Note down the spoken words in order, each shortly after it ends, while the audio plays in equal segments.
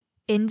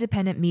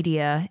Independent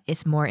media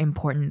is more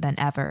important than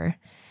ever.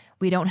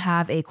 We don't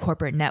have a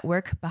corporate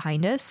network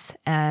behind us,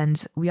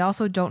 and we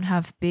also don't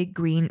have big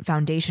green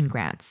foundation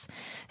grants.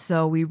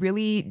 So we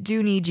really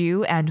do need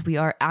you, and we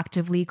are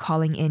actively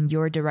calling in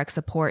your direct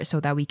support so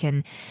that we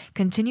can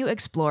continue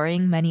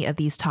exploring many of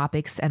these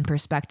topics and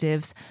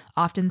perspectives,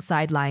 often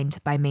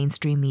sidelined by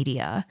mainstream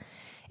media.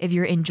 If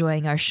you're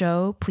enjoying our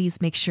show, please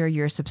make sure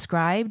you're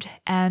subscribed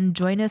and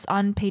join us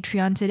on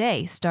Patreon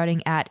today,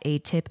 starting at a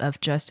tip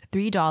of just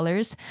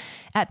 $3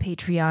 at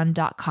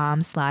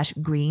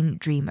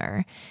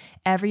patreon.com/greendreamer.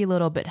 Every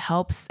little bit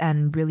helps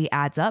and really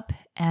adds up,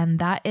 and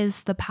that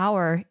is the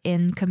power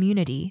in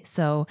community.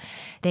 So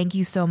thank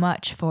you so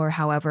much for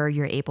however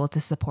you're able to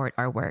support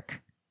our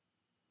work.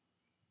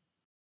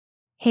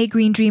 Hey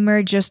Green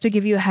Dreamer, just to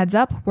give you a heads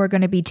up, we're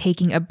going to be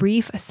taking a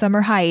brief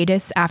summer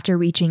hiatus after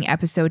reaching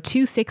episode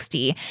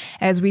 260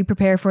 as we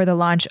prepare for the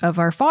launch of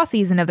our fall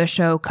season of the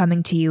show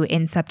coming to you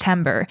in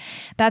September.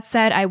 That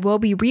said, I will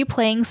be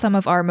replaying some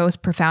of our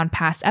most profound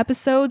past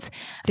episodes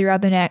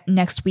throughout the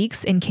next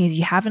weeks in case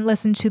you haven't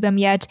listened to them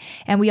yet,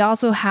 and we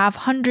also have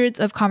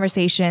hundreds of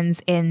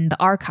conversations in the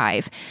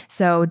archive.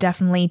 So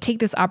definitely take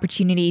this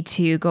opportunity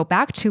to go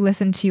back to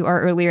listen to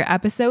our earlier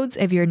episodes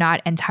if you're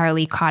not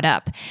entirely caught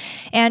up.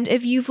 And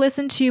if you've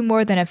listened to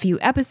more than a few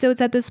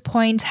episodes at this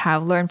point,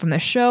 have learned from the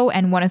show,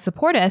 and want to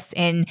support us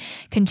in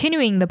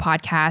continuing the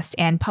podcast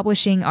and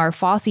publishing our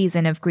fall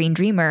season of Green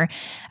Dreamer,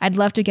 I'd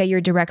love to get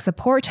your direct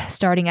support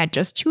starting at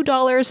just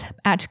 $2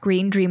 at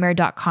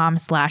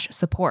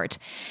greendreamer.com/support.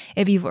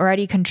 If you've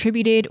already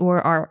contributed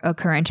or are a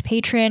current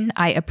patron,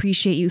 I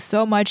appreciate you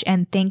so much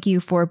and thank you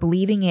for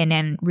believing in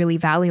and really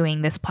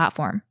valuing this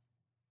platform.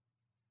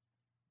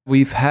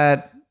 We've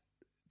had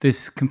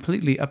this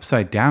completely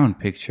upside down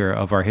picture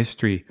of our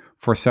history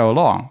for so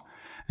long.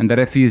 And that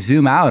if you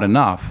zoom out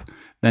enough,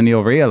 then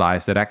you'll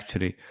realize that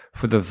actually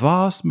for the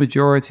vast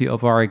majority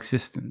of our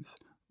existence,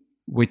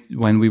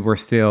 when we were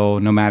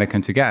still nomadic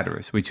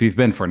hunter-gatherers, which we've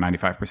been for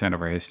 95%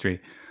 of our history,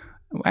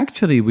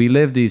 actually we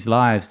lived these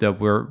lives that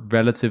were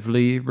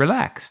relatively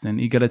relaxed and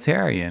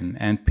egalitarian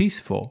and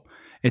peaceful.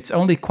 It's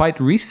only quite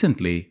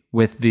recently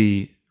with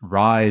the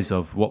rise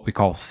of what we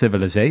call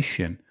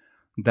civilization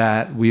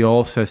that we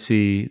also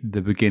see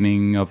the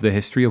beginning of the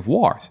history of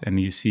wars. And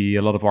you see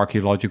a lot of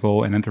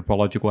archaeological and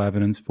anthropological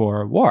evidence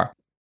for war.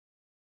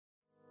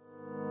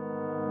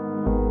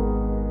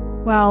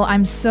 Well,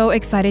 I'm so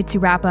excited to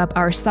wrap up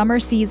our summer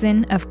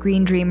season of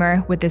Green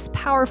Dreamer with this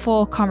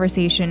powerful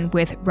conversation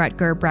with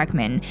Rutger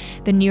Bregman,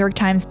 the New York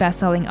Times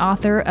bestselling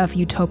author of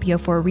Utopia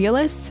for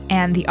Realists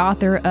and the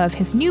author of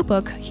his new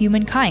book,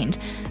 Humankind,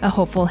 A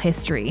Hopeful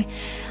History.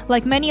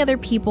 Like many other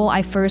people,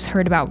 I first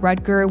heard about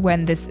Rutger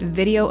when this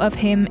video of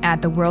him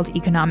at the World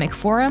Economic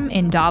Forum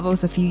in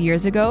Davos a few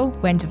years ago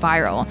went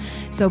viral.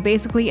 So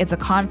basically, it's a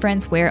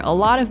conference where a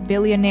lot of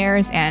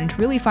billionaires and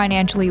really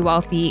financially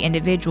wealthy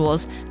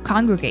individuals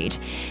congregate.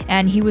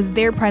 And he was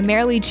there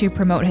primarily to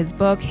promote his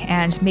book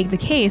and make the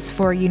case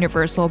for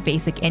universal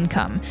basic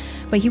income.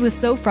 But he was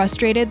so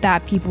frustrated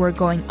that people were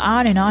going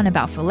on and on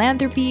about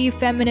philanthropy,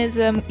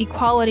 feminism,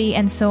 equality,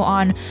 and so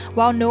on,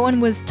 while no one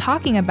was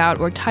talking about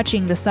or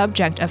touching the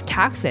subject of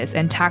taxes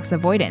and tax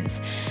avoidance.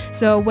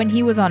 So when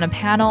he was on a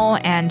panel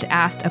and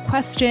asked a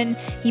question,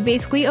 he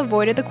basically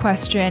avoided the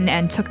question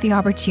and took the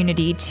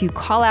opportunity to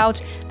call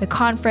out the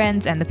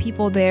conference and the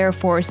people there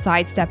for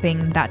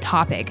sidestepping that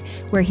topic,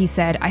 where he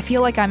said, "I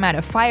feel like I'm at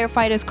a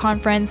firefighters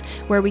conference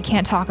where we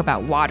can't talk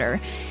about water."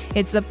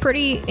 It's a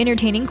pretty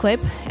entertaining clip,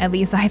 at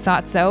least I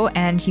thought so,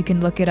 and you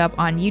can look it up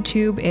on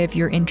YouTube if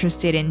you're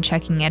interested in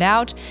checking it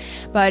out.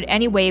 But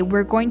anyway,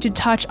 we're going to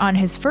touch on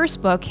his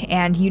first book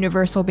and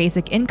universal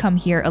basic income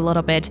here a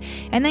little bit,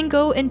 and then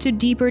go into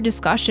deeper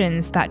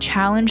discussions that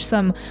challenge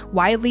some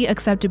widely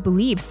accepted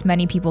beliefs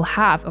many people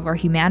have of our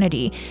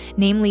humanity,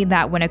 namely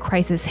that when a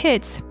crisis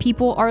hits,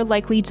 people are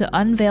likely to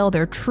unveil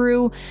their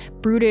true,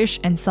 brutish,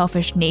 and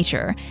selfish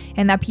nature,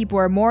 and that people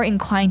are more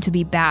inclined to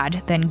be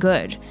bad than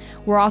good.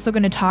 We're also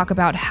going to talk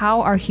about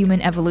how our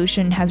human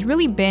evolution has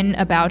really been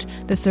about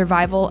the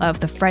survival of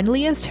the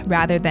friendliest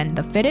rather than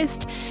the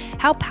fittest,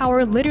 how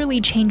power literally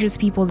changes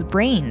people's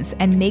brains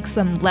and makes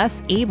them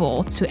less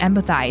able to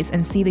empathize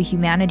and see the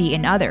humanity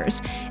in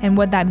others, and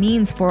what that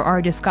means for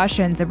our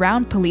discussions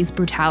around police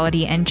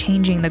brutality and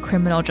changing the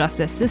criminal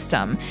justice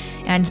system,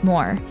 and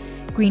more.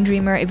 Green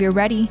Dreamer, if you're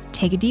ready,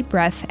 take a deep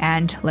breath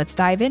and let's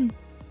dive in.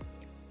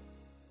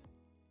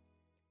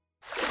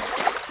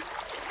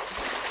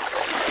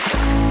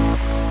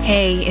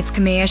 Hey, it's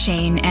Kamea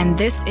Shane, and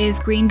this is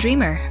Green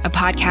Dreamer, a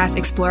podcast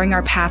exploring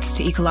our paths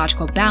to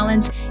ecological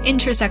balance,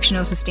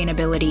 intersectional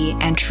sustainability,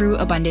 and true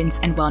abundance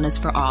and wellness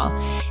for all.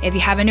 If you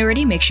haven't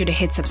already, make sure to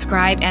hit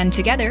subscribe, and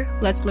together,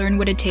 let's learn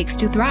what it takes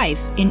to thrive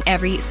in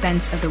every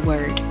sense of the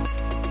word.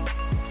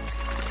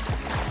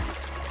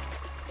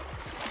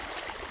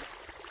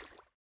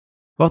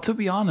 Well, to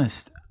be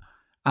honest,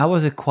 I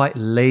was a quite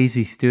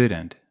lazy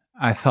student.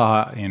 I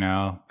thought,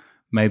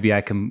 maybe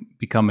I can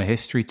become a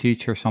history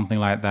teacher or something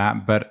like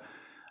that. But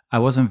I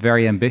wasn't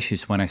very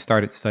ambitious when I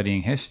started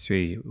studying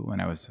history when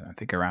I was, I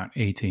think, around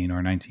 18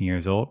 or 19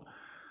 years old.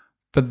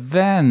 But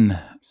then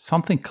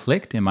something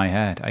clicked in my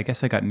head. I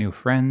guess I got new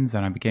friends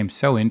and I became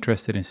so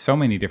interested in so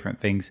many different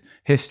things: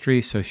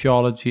 history,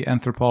 sociology,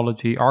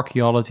 anthropology,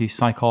 archaeology,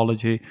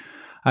 psychology.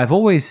 I've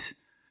always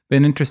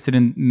been interested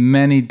in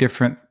many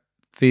different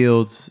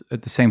fields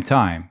at the same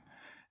time.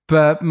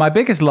 But my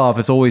biggest love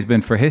has always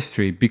been for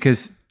history,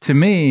 because to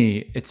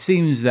me, it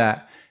seems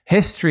that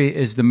history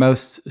is the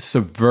most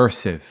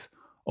subversive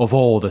of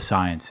all the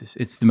sciences.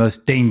 It's the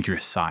most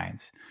dangerous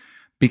science,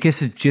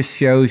 because it just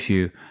shows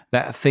you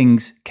that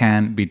things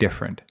can be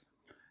different.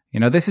 You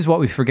know, this is what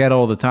we forget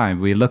all the time.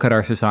 We look at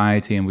our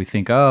society and we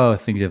think, oh,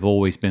 things have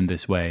always been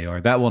this way,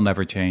 or that will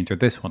never change, or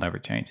this will never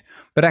change.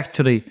 But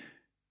actually,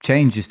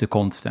 change is the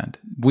constant.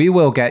 We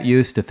will get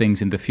used to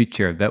things in the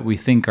future that we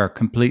think are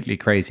completely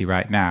crazy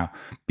right now,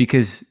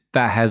 because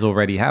that has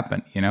already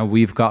happened. You know,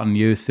 we've gotten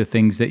used to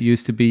things that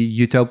used to be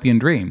utopian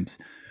dreams,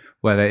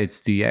 whether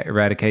it's the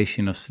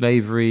eradication of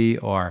slavery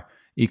or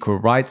equal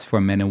rights for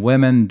men and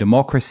women,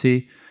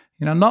 democracy.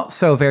 You know, not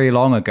so very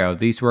long ago,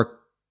 these were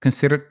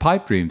considered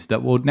pipe dreams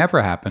that would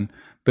never happen,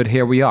 but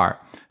here we are.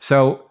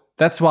 So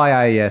that's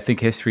why I think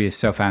history is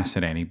so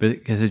fascinating,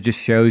 because it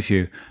just shows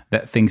you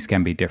that things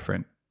can be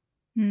different.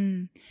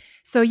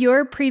 So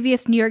your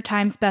previous New York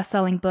Times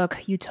bestselling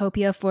book,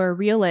 Utopia for a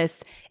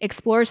Realist,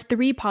 explores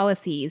 3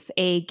 policies: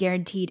 a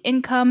guaranteed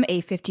income,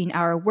 a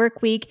 15-hour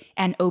work week,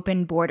 and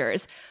open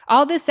borders.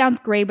 All this sounds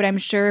great, but I'm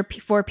sure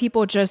for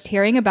people just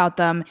hearing about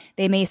them,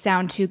 they may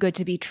sound too good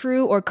to be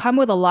true or come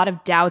with a lot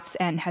of doubts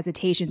and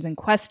hesitations and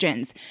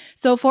questions.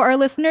 So for our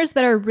listeners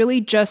that are really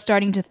just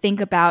starting to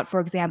think about, for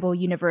example,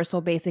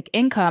 universal basic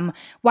income,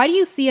 why do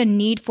you see a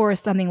need for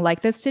something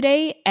like this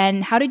today?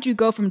 And how did you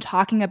go from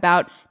talking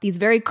about these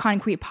very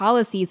concrete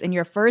policies in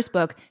your first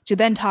book to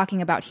then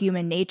talking about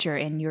human nature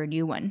in your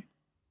new one?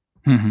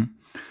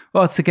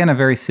 Well, it's again a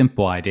very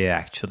simple idea,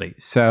 actually.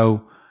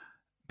 So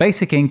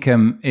basic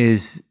income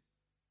is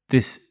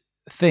this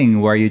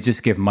thing where you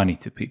just give money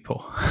to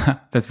people.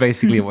 That's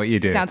basically what you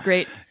do. Sounds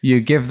great. You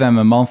give them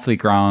a monthly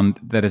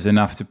grant that is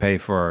enough to pay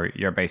for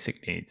your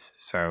basic needs.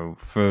 So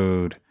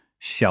food,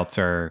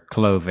 shelter,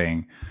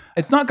 clothing.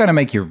 It's not going to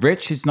make you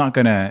rich. It's not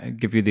going to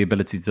give you the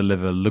ability to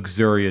live a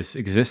luxurious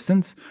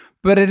existence,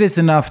 but it is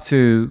enough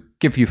to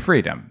give you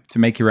freedom to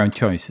make your own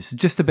choices.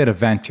 Just a bit of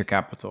venture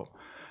capital.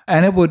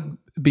 And it would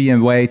be a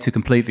way to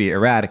completely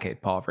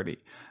eradicate poverty.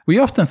 We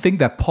often think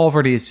that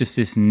poverty is just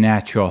this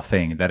natural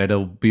thing, that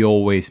it'll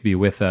always be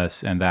with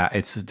us and that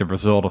it's the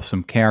result of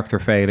some character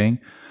failing.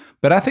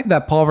 But I think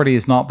that poverty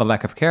is not the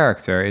lack of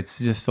character. It's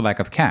just the lack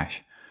of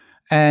cash.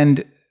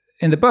 And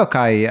in the book,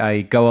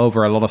 I go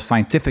over a lot of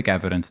scientific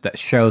evidence that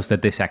shows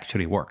that this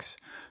actually works.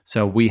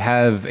 So we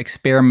have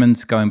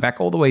experiments going back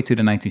all the way to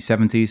the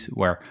 1970s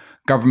where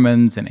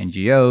governments and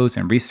NGOs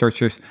and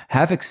researchers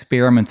have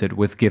experimented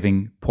with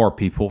giving poor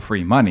people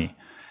free money.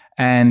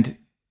 And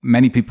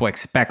many people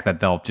expect that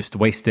they'll just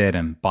waste it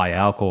and buy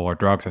alcohol or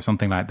drugs or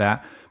something like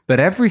that. But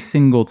every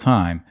single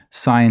time,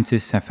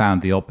 scientists have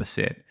found the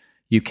opposite.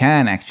 You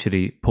can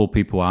actually pull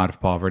people out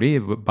of poverty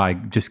by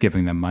just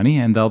giving them money,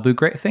 and they'll do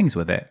great things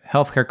with it.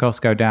 Healthcare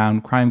costs go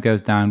down, crime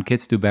goes down,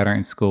 kids do better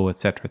in school,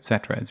 etc.,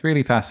 etc. It's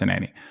really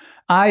fascinating.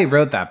 I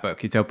wrote that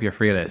book, Utopia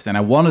for a Realist, and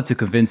I wanted to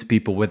convince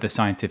people with the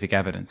scientific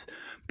evidence.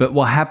 But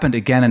what happened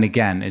again and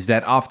again is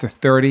that after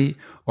 30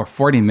 or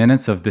 40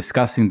 minutes of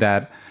discussing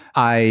that,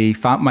 I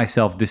found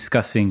myself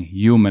discussing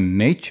human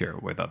nature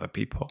with other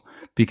people,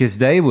 because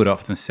they would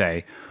often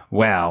say,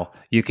 well,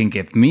 you can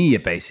give me a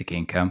basic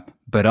income,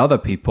 but other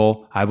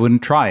people, I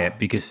wouldn't try it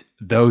because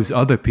those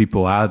other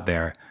people out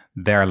there,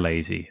 they're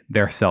lazy,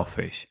 they're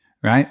selfish,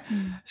 right?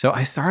 So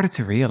I started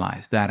to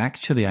realize that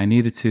actually I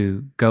needed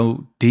to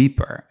go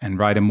deeper and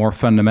write a more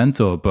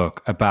fundamental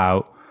book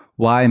about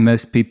why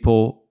most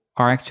people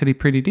are actually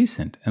pretty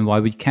decent and why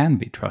we can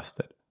be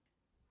trusted.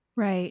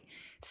 Right.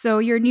 So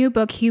your new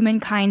book,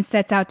 Humankind,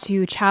 sets out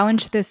to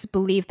challenge this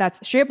belief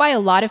that's shared by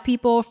a lot of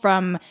people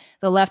from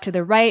the left to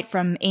the right,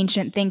 from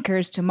ancient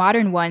thinkers to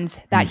modern ones,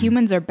 that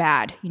humans are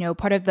bad. You know,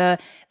 part of the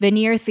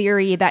veneer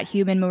theory that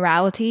human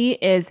morality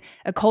is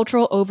a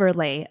cultural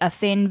overlay, a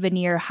thin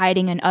veneer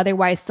hiding an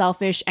otherwise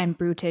selfish and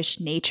brutish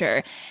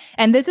nature.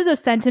 And this is a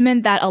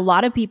sentiment that a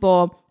lot of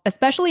people,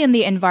 especially in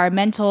the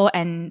environmental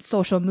and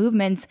social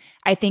movements,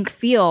 I think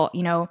feel,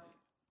 you know,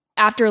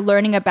 after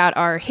learning about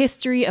our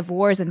history of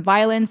wars and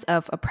violence,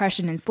 of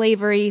oppression and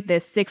slavery,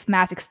 this sixth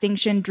mass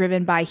extinction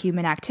driven by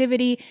human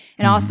activity,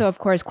 and also, of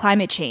course,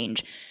 climate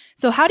change.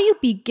 So how do you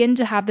begin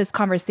to have this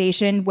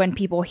conversation when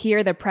people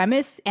hear the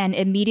premise and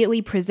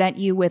immediately present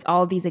you with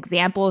all of these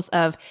examples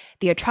of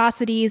the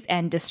atrocities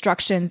and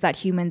destructions that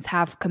humans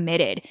have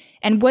committed?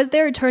 And was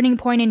there a turning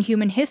point in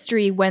human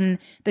history when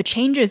the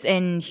changes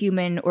in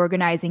human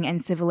organizing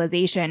and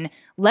civilization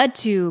led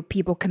to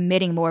people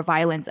committing more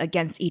violence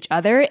against each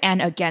other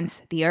and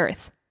against the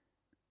earth?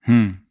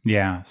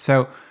 Yeah.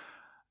 So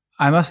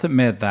I must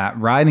admit that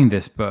writing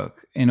this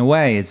book, in a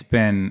way, it's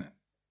been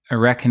a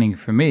reckoning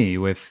for me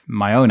with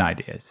my own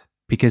ideas,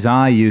 because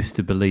I used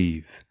to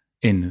believe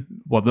in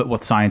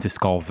what scientists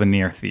call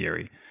veneer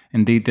theory.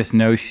 Indeed, this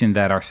notion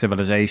that our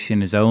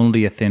civilization is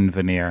only a thin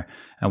veneer,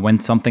 and when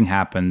something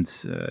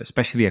happens,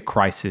 especially a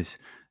crisis,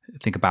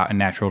 think about a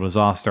natural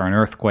disaster, an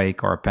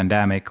earthquake or a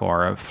pandemic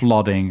or a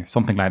flooding,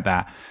 something like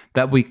that,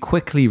 that we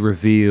quickly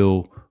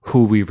reveal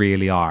who we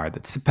really are,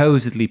 that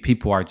supposedly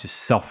people are just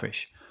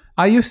selfish.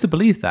 I used to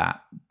believe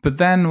that, but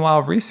then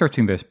while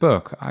researching this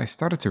book, I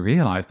started to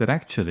realize that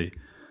actually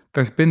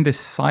there's been this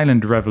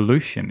silent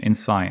revolution in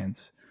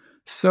science.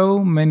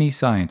 So many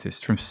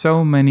scientists from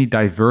so many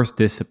diverse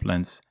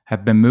disciplines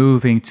have been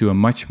moving to a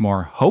much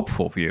more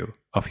hopeful view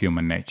of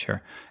human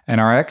nature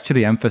and are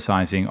actually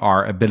emphasizing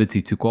our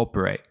ability to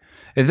cooperate.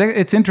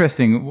 It's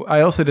interesting.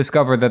 I also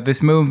discovered that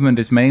this movement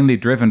is mainly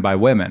driven by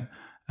women.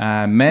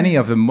 Many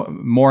of the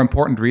more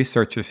important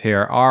researchers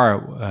here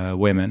are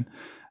women.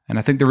 And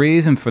I think the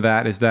reason for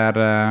that is that,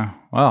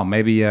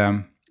 maybe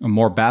a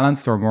more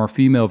balanced or more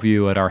female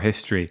view at our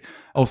history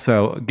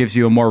also gives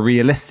you a more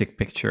realistic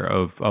picture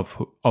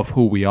of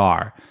who we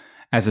are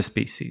as a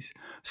species.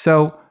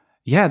 So,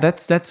 yeah,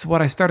 that's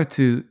what I started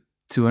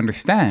to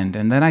understand.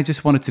 And then I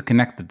just wanted to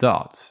connect the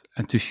dots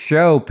and to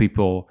show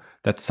people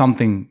that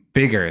something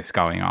bigger is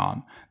going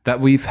on, that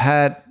we've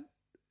had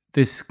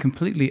this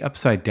completely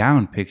upside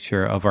down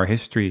picture of our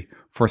history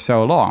for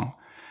so long.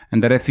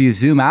 And that if you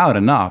zoom out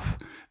enough,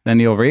 then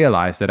you'll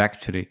realize that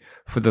actually,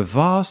 for the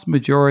vast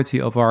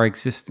majority of our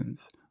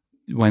existence,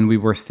 when we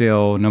were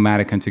still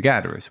nomadic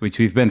hunter-gatherers, which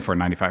we've been for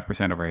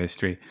 95% of our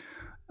history,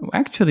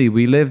 actually,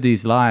 we lived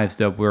these lives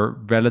that were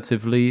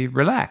relatively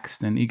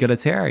relaxed and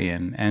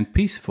egalitarian and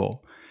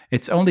peaceful.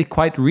 It's only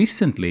quite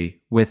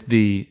recently, with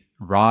the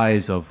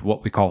rise of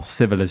what we call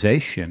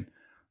civilization,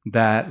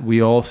 that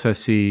we also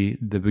see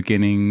the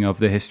beginning of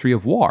the history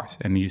of wars.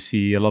 And you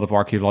see a lot of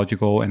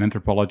archaeological and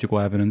anthropological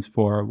evidence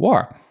for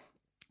war.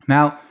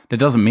 Now, that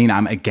doesn't mean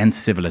I'm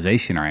against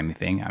civilization or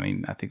anything. I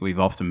mean, I think we've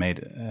often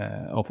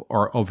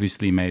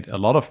obviously made a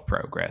lot of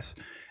progress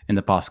in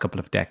the past couple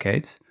of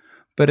decades.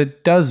 But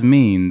it does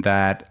mean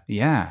that,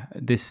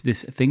 this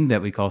thing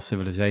that we call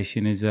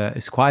civilization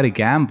is quite a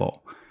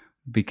gamble,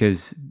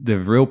 because the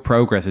real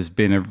progress has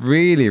been a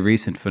really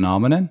recent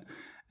phenomenon,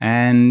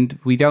 and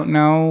we don't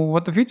know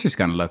what the future is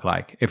going to look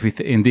like. If we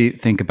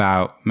indeed think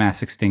about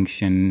mass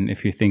extinction,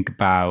 if you think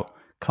about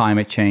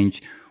climate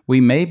change, we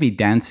may be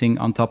dancing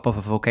on top of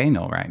a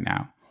volcano right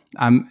now.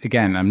 I'm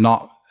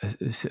not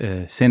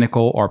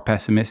cynical or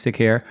pessimistic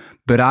here,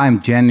 but I'm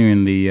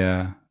genuinely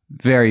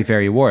very,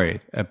 very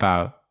worried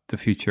about the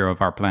future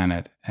of our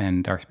planet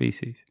and our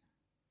species.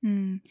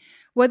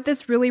 What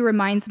this really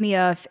reminds me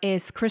of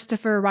is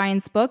Christopher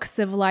Ryan's book,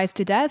 Civilized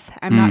to Death.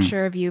 I'm not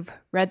sure if you've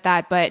read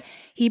that, but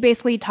he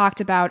basically talked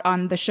about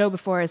on the show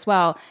before as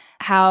well,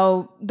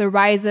 how the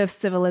rise of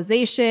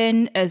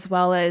civilization, as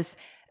well as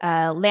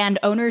land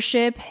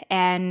ownership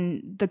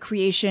and the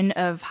creation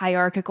of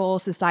hierarchical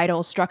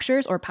societal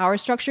structures or power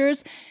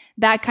structures,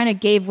 that kind of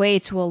gave way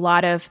to a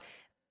lot of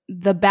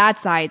the bad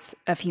sides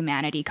of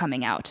humanity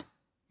coming out.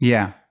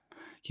 Yeah.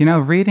 You know,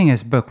 reading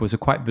his book was a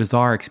quite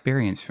bizarre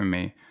experience for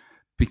me,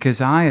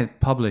 because I had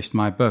published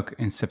my book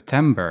in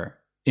September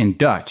in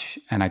Dutch,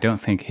 and I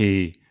don't think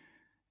he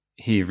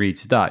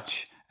reads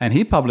Dutch. And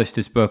he published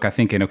his book, I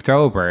think, in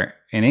October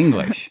in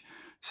English.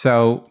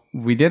 So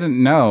we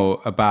didn't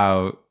know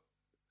about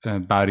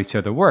each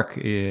other's work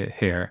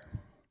here.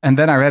 And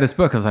then I read his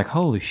book. I was like,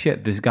 holy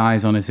shit, this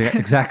guy's on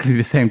exactly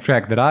the same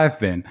track that I've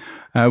been,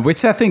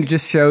 which I think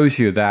just shows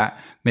you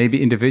that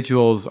maybe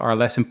individuals are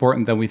less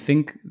important than we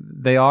think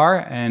they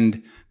are.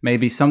 And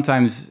maybe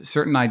sometimes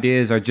certain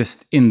ideas are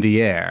just in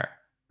the air,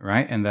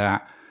 right? And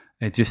that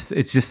it's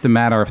just a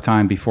matter of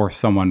time before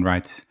someone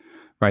writes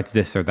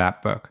this or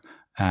that book.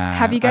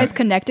 Have you guys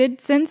connected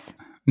since?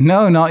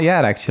 No, not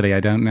yet, actually. I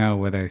don't know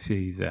whether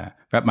she's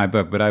read my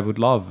book, but I would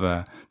love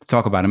to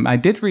talk about him. I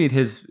did read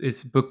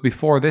his book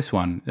before this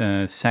one,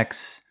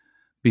 Sex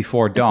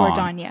Before Dawn.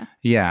 Before Dawn, yeah.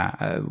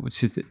 Yeah,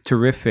 which is a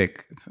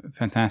terrific,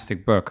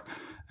 fantastic book.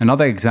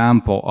 Another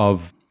example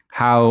of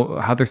how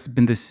there's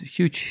been this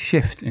huge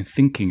shift in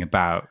thinking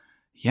about,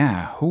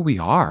 who we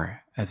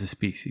are as a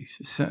species.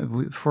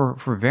 So for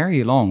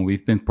very long,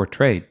 we've been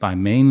portrayed by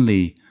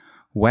mainly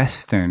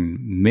Western,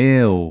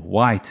 male,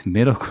 white,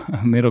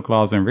 middle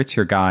class and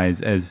richer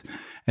guys as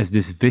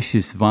this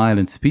vicious,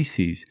 violent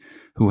species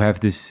who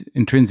have this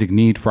intrinsic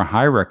need for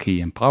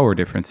hierarchy and power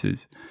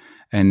differences.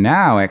 And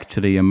now,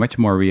 actually, a much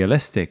more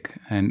realistic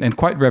and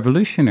quite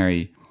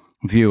revolutionary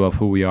view of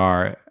who we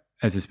are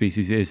as a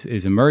species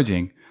is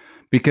emerging.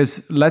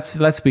 Because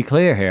let's be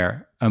clear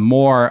here, a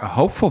more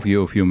hopeful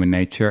view of human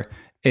nature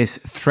is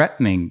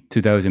threatening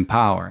to those in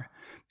power.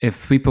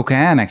 If people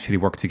can actually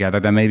work together,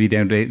 then maybe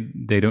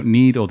they don't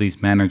need all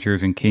these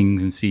managers and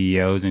kings and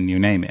CEOs and you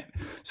name it.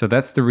 So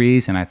that's the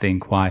reason, I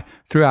think, why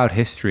throughout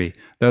history,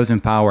 those in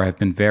power have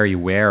been very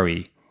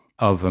wary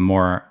of a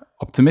more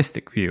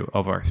optimistic view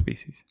of our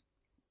species.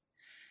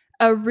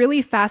 A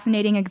really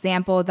fascinating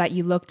example that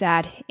you looked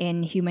at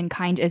in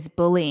Humankind is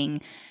bullying.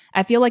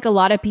 I feel like a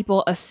lot of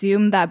people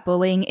assume that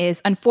bullying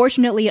is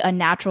unfortunately a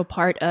natural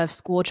part of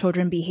school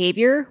children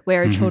behavior,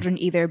 where children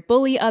either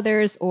bully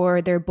others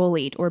or they're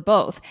bullied or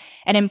both.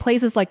 And in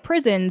places like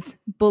prisons,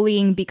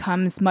 bullying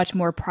becomes much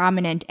more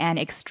prominent and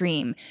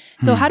extreme.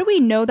 So how do we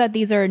know that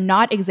these are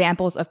not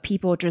examples of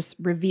people just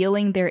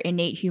revealing their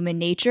innate human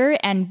nature?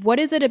 And what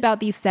is it about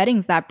these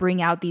settings that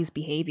bring out these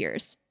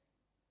behaviors?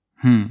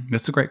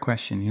 That's a great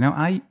question.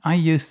 I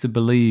used to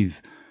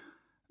believe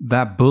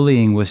that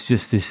bullying was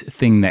just this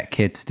thing that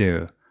kids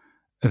do,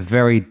 a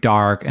very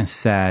dark and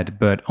sad,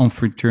 but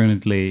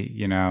unfortunately,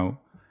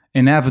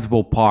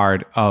 inevitable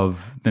part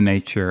of the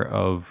nature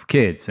of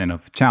kids and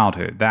of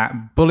childhood.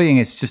 That bullying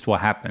is just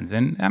what happens.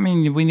 And I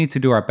mean, we need to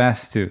do our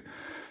best to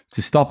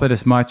stop it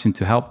as much and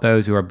to help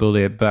those who are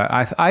bullied. But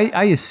I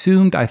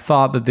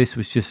thought that this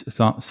was just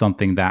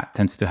something that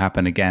tends to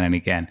happen again and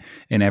again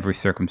in every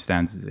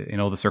circumstance, in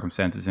all the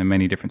circumstances in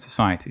many different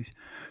societies.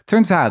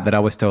 Turns out that I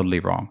was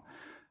totally wrong.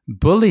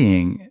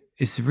 Bullying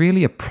is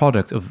really a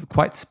product of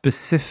quite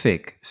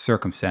specific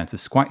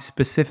circumstances, quite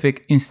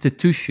specific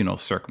institutional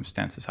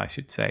circumstances, I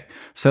should say.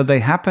 So they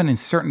happen in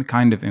certain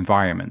kind of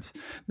environments.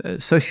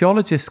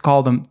 Sociologists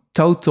call them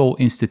total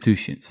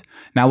institutions.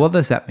 Now, what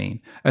does that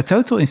mean? A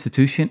total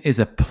institution is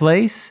a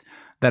place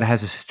that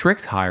has a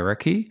strict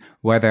hierarchy,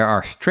 where there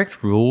are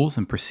strict rules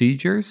and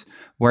procedures,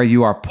 where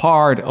you are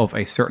part of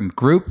a certain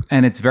group,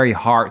 and it's very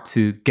hard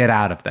to get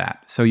out of that.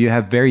 So you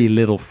have very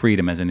little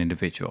freedom as an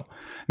individual.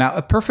 Now,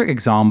 a perfect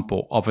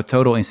example of a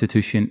total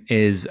institution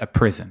is a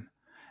prison.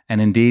 And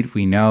indeed,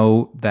 we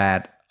know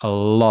that a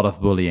lot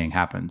of bullying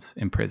happens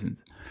in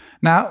prisons.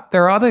 Now,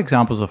 there are other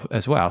examples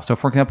as well. So,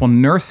 for example,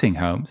 nursing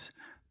homes.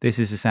 This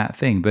is a sad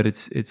thing, but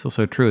it's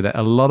also true that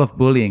a lot of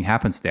bullying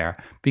happens there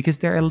because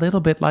they're a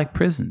little bit like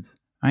prisons.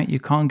 Right?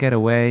 You can't get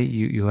away.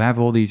 You have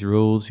all these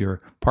rules. You're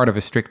part of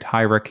a strict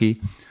hierarchy.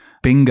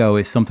 Bingo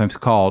is sometimes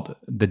called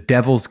the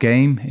devil's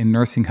game in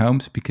nursing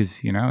homes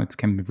because, it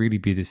can really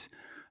be this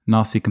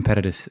nasty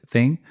competitive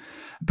thing.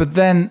 But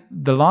then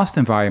the last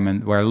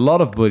environment where a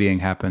lot of bullying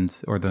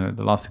happens, or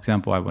the last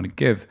example I want to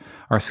give,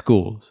 are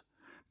schools.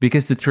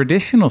 Because the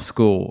traditional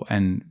school,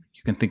 and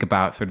you can think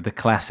about sort of the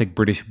classic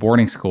British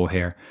boarding school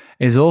here,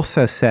 is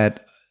also set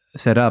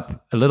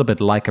up a little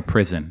bit like a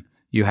prison.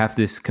 You have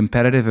this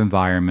competitive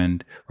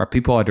environment where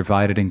people are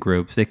divided in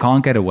groups. They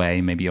can't get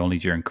away, maybe only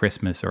during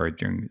Christmas or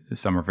during the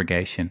summer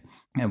vacation.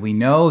 And we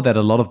know that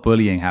a lot of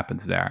bullying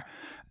happens there.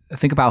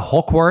 Think about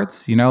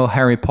Hogwarts,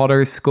 Harry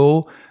Potter's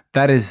school.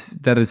 That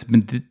has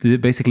been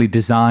basically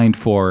designed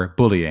for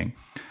bullying.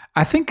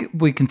 I think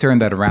we can turn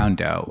that around,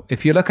 though.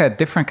 If you look at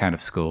different kind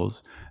of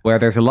schools where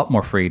there's a lot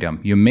more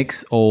freedom, you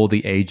mix all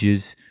the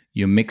ages,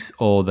 you mix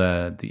all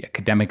the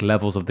academic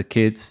levels of the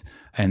kids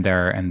and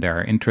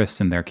their interests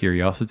and their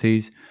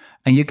curiosities,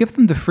 and you give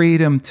them the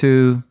freedom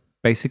to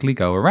basically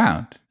go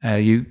around.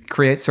 You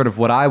create sort of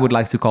what I would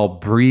like to call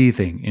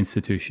breathing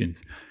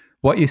institutions.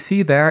 What you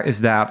see there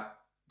is that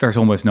there's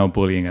almost no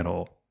bullying at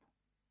all.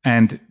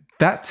 And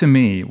that to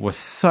me was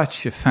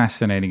such a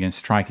fascinating and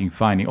striking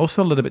finding.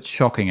 Also a little bit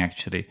shocking,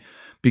 actually,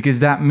 because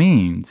that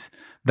means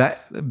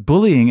that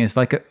bullying is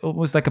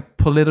almost like a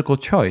political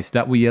choice,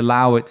 that we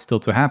allow it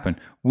still to happen.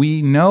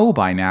 We know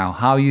by now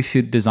how you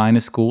should design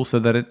a school so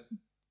that it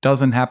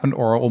doesn't happen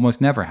or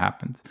almost never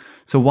happens.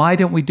 So why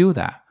don't we do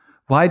that?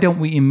 Why don't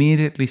we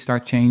immediately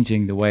start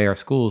changing the way our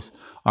schools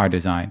are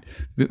designed?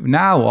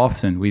 Now,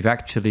 often, we've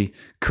actually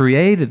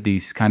created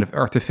these kind of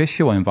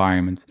artificial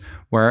environments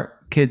where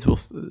kids will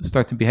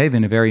start to behave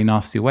in a very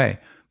nasty way,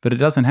 but it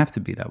doesn't have to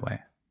be that way.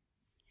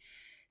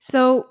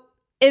 So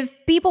if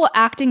people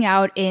acting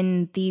out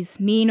in these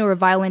mean or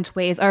violent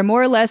ways are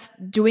more or less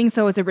doing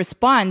so as a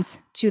response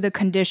to the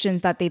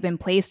conditions that they've been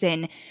placed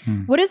in,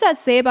 what does that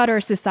say about our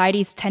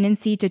society's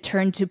tendency to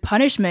turn to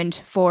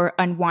punishment for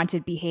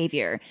unwanted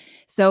behavior?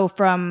 So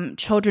from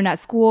children at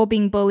school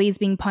being bullies,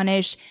 being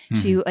punished,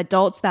 to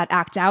adults that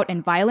act out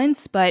in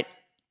violence, but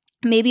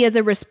maybe as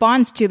a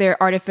response to their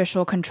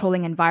artificial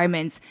controlling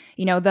environments,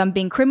 them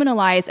being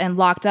criminalized and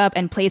locked up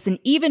and placed in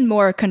even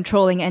more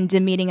controlling and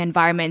demeaning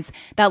environments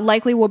that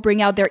likely will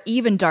bring out their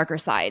even darker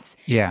sides.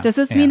 Does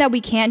this mean that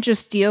we can't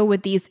just deal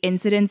with these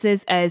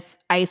incidences as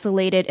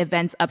isolated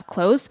events up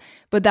close,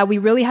 but that we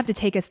really have to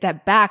take a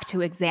step back to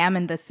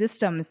examine the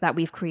systems that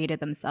we've created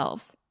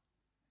themselves?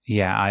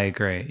 Yeah, I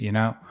agree.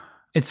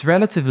 It's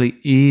relatively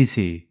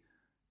easy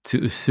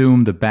to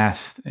assume the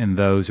best in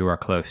those who are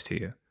close to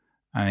you.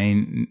 I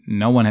mean,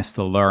 no one has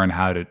to learn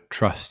how to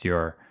trust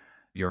your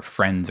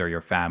friends or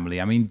your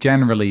family. I mean,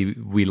 generally,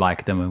 we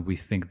like them and we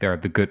think they're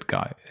the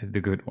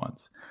good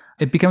ones.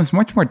 It becomes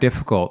much more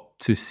difficult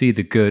to see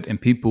the good in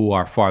people who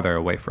are farther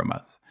away from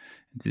us,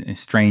 in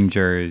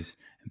strangers,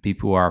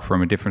 people who are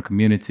from a different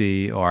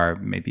community, or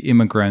maybe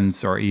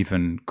immigrants, or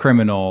even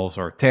criminals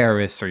or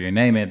terrorists, or you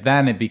name it.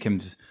 Then it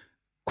becomes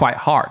quite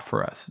hard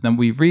for us. Then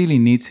we really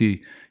need to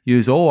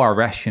use all our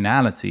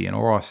rationality and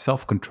all our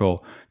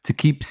self-control to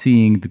keep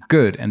seeing the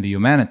good and the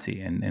humanity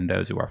in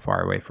those who are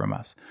far away from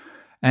us.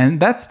 And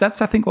that's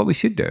I think, what we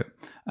should do.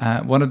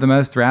 One of the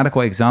most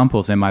radical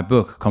examples in my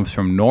book comes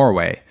from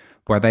Norway,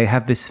 where they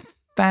have this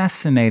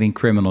fascinating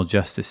criminal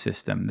justice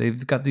system.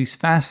 They've got these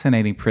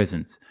fascinating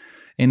prisons.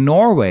 In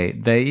Norway,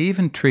 they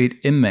even treat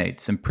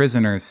inmates and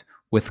prisoners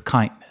with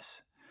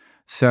kindness.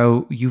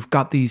 So you've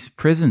got these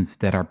prisons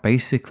that are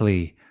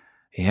basically,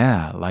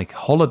 like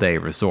holiday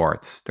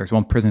resorts. There's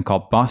one prison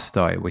called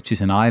Bastøy, which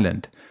is an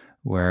island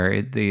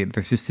where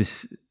there's just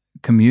this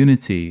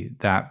community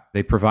that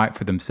they provide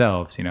for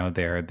themselves.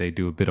 They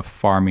do a bit of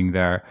farming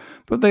there,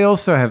 but they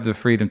also have the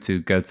freedom to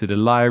go to the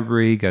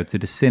library, go to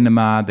the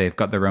cinema. They've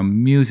got their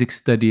own music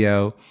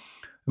studio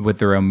with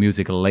their own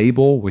music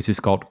label, which is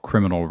called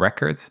Criminal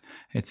Records.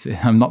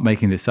 I'm not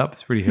making this up.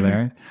 It's pretty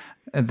hilarious.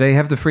 They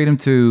have the freedom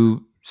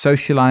to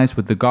socialize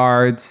with the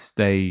guards.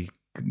 They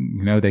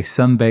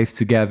sunbathe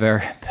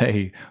together.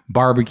 They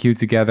barbecue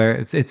together.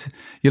 It's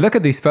you look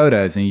at these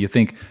photos and you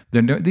think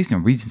these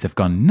Norwegians have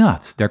gone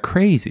nuts. They're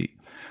crazy.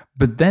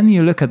 But then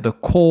you look at the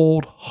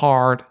cold,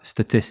 hard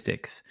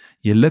statistics.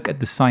 You look at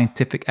the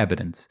scientific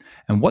evidence.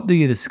 And what do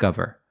you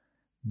discover?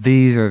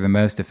 These are the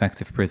most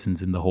effective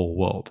prisons in the whole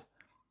world.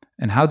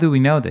 And how do we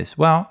know this?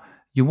 Well,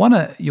 you want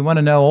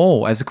to know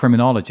all, as a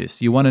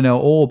criminologist, you want to know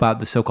all about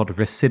the so-called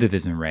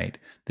recidivism rate,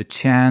 the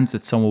chance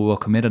that someone will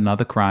commit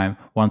another crime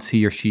once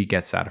he or she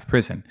gets out of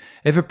prison.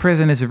 If a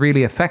prison is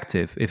really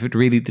effective, if it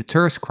really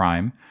deters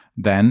crime,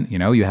 then,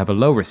 you have a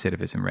low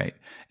recidivism rate.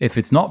 If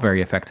it's not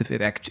very effective,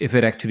 if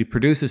it actually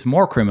produces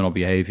more criminal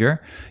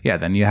behavior,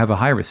 then you have a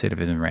high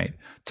recidivism rate.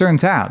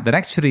 Turns out that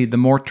actually the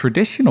more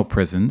traditional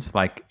prisons,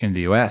 like in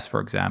the US, for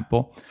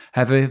example,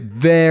 have a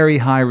very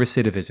high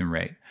recidivism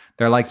rate.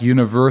 They're like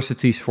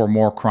universities for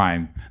more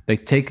crime. They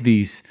take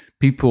these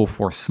people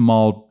for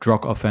small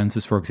drug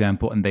offenses, for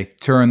example, and they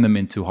turn them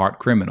into hard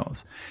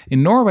criminals.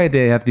 In Norway,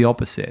 they have the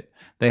opposite.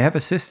 They have a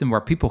system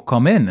where people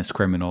come in as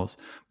criminals,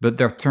 but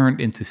they're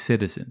turned into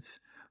citizens.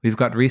 We've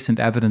got recent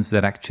evidence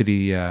that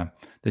actually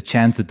the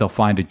chance that they'll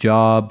find a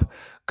job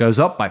goes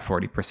up by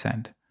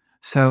 40%.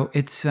 So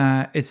it's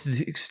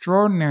this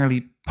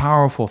extraordinarily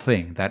powerful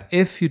thing that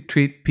if you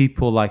treat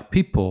people like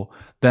people,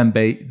 then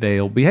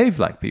they'll behave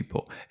like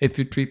people. If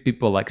you treat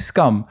people like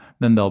scum,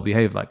 then they'll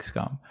behave like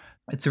scum.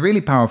 It's a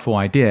really powerful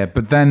idea,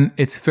 but then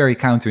it's very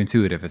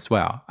counterintuitive as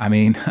well. I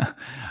mean,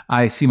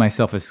 I see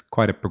myself as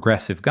quite a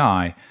progressive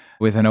guy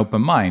with an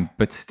open mind,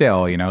 but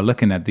still,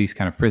 looking at these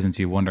kind of prisons,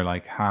 you wonder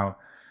how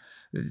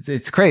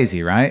it's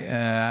crazy, right?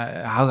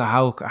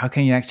 How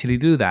can you actually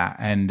do that?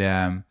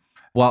 And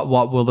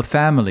what will the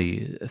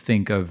family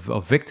think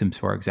of victims,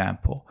 for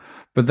example?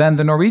 But then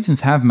the Norwegians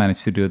have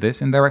managed to do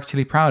this, and they're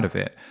actually proud of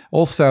it.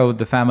 Also,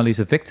 the families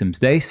of victims,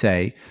 they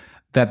say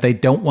that they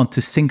don't want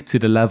to sink to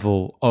the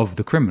level of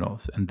the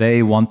criminals, and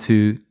they want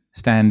to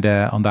stand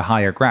on the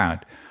higher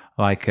ground.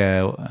 Like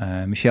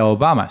Michelle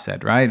Obama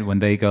said, right? When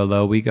they go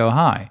low, we go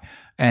high.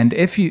 And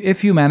if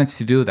you manage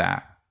to do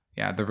that,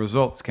 the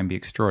results can be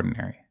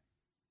extraordinary.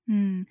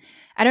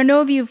 I don't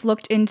know if you've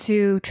looked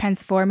into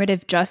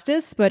transformative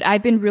justice, but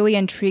I've been really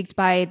intrigued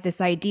by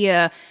this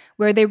idea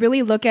where they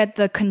really look at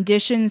the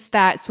conditions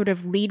that sort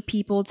of lead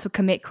people to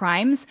commit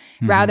crimes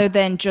rather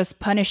than just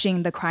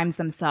punishing the crimes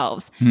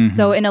themselves.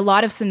 So in a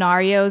lot of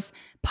scenarios,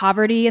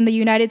 poverty in the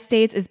United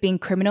States is being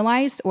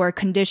criminalized, or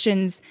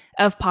conditions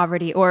of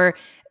poverty or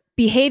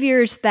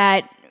behaviors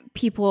that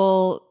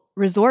people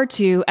resort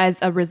to as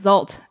a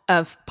result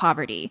of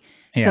poverty.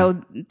 Yeah.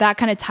 So that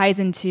kind of ties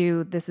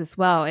into this as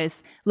well,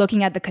 is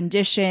looking at the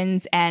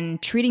conditions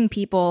and treating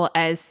people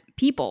as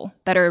people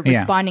that are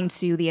responding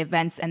to the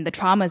events and the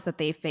traumas that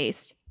they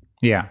faced.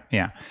 Yeah.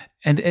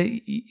 And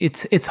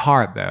it's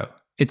hard, though.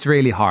 It's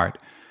really hard.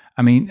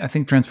 I mean, I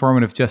think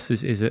transformative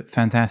justice is a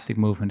fantastic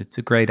movement. It's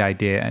a great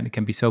idea and it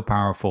can be so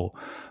powerful,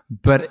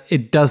 but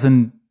it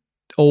doesn't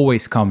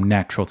always come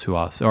natural to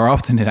us, or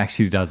often it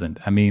actually doesn't.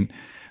 I mean,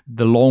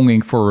 the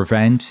longing for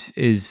revenge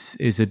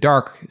is a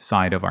dark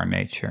side of our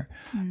nature.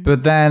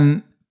 But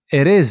then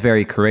it is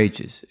very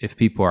courageous if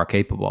people are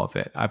capable of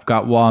it. I've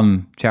got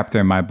one chapter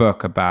in my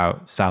book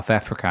about South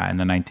Africa in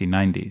the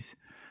 1990s.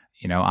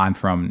 I'm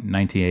from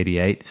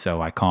 1988,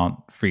 so I can't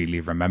freely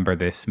remember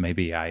this.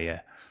 Maybe I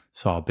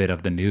saw a bit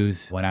of the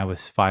news when I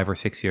was 5 or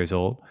 6 years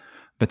old.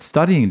 But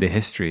studying the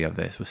history of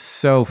this was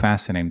so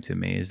fascinating to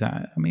me.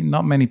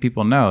 Not many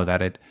people know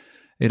that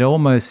it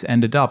almost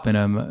ended up in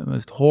a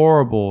most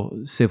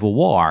horrible civil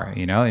war,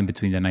 in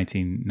between the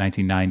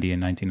 1990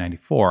 and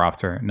 1994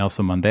 after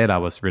Nelson Mandela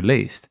was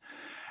released.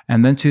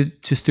 And then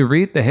to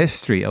read the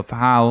history of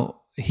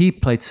how he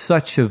played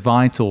such a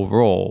vital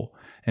role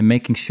in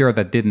making sure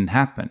that didn't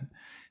happen.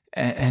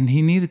 And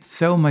he needed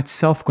so much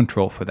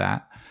self-control for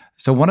that.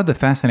 So one of the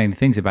fascinating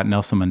things about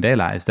Nelson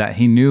Mandela is that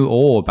he knew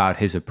all about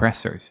his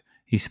oppressors.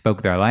 He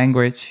spoke their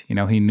language,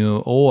 he knew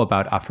all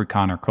about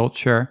Afrikaner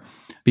culture,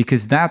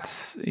 because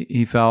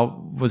he felt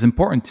was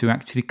important to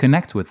actually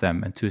connect with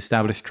them and to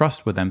establish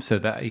trust with them so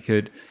that he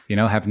could,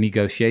 have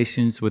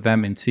negotiations with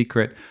them in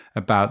secret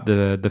about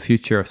the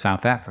future of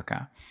South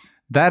Africa.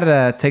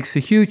 That takes a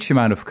huge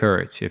amount of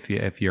courage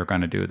if you're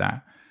going to do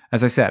that.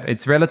 As I said,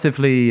 it's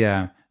relatively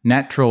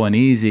natural and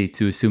easy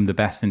to assume the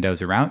best in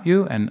those around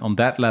you. And on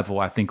that level,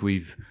 I think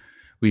we've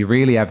We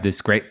really have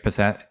this great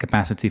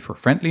capacity for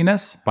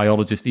friendliness.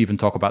 Biologists even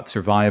talk about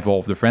survival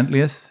of the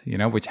friendliest,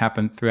 which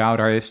happened throughout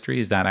our history,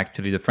 is that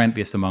actually the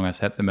friendliest among us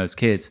had the most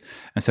kids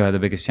and so had the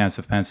biggest chance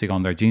of passing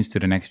on their genes to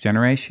the next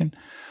generation.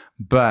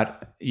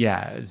 But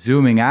yeah,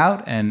 zooming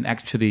out and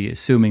actually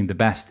assuming the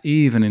best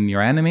even in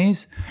your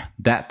enemies,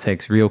 that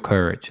takes real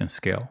courage and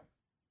skill.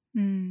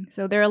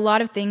 So there are a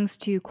lot of things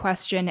to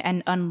question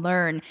and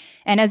unlearn.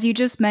 And as you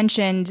just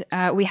mentioned,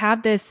 we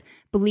have this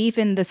belief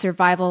in the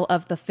survival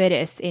of the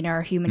fittest in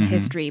our human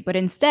history, but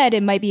instead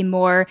it might be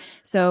more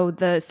so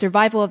the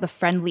survival of the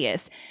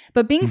friendliest.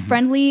 But being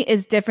friendly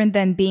is different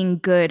than being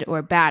good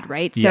or bad,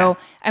 right? Yeah. So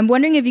I'm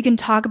wondering if you can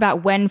talk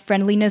about when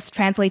friendliness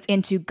translates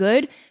into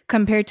good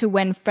compared to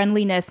when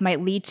friendliness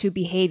might lead to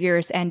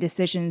behaviors and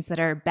decisions that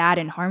are bad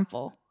and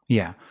harmful.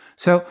 Yeah.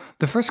 So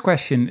the first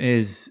question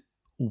is,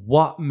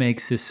 what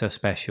makes us so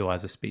special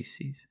as a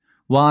species?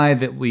 Why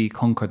that we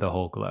conquer the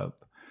whole globe?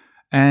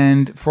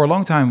 And for a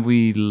long time,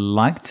 we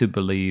like to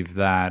believe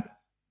that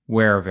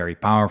we're very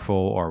powerful,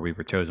 or we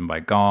were chosen by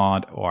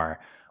God,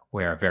 or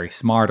we're very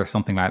smart, or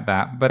something like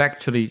that. But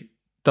actually,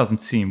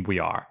 doesn't seem we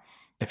are.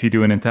 If you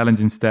do an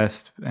intelligence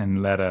test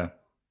and let a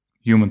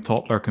human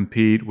toddler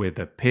compete with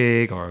a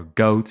pig or a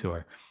goat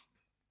or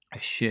a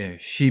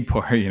sheep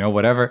or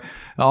whatever,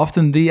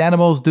 often the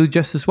animals do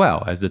just as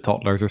well as the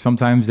toddlers, or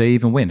sometimes they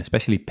even win.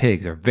 Especially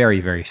pigs are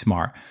very, very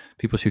smart.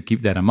 People should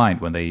keep that in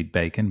mind when they eat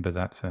bacon, but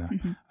that's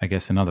I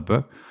guess another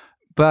book.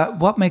 But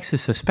what makes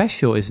us so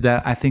special is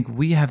that I think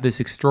we have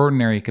this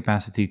extraordinary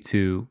capacity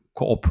to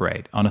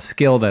cooperate on a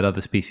scale that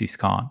other species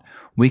can't.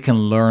 We can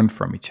learn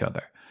from each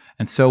other,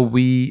 and so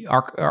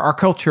our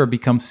culture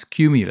becomes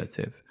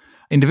cumulative.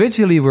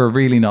 Individually, we're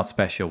really not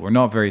special. We're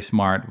not very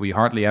smart. We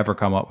hardly ever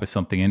come up with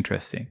something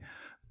interesting.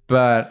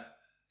 But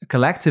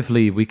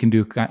collectively, we can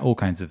do all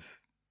kinds of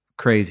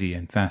crazy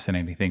and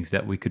fascinating things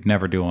that we could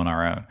never do on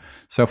our own.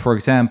 So, for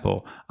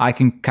example, I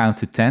can count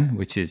to 10,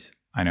 which is,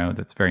 I know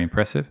that's very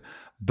impressive,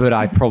 but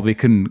I probably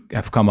couldn't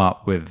have come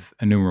up with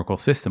a numerical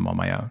system on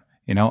my own.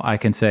 I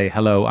can say,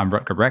 hello, I'm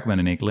Rutger Bregman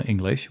in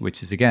English,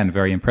 which is, again,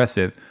 very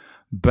impressive.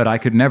 But I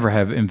could never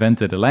have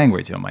invented a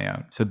language on my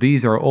own. So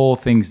these are all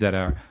things that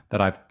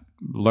I've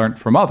learned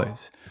from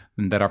others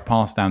and that are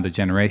passed down the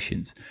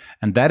generations.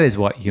 And that is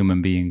what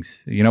human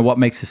beings, what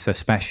makes us so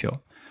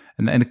special.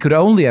 And it could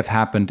only have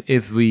happened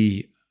if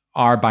we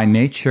are by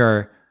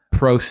nature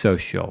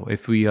pro-social,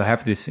 if we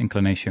have this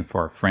inclination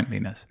for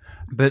friendliness.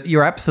 But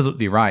you're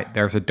absolutely right.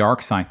 There's a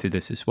dark side to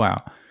this as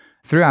well.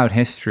 Throughout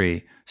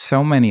history,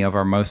 so many of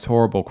our most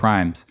horrible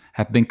crimes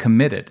have been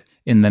committed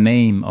in the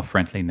name of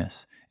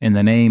friendliness, in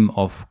the name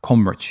of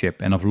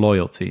comradeship and of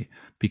loyalty,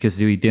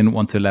 because we didn't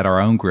want to let our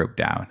own group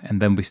down.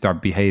 And then we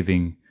start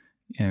behaving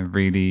in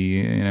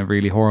a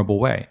really horrible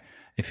way.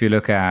 If you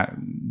look at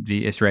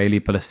the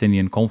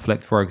Israeli-Palestinian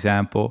conflict, for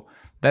example,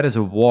 that is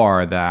a war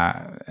and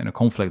a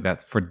conflict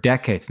that for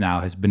decades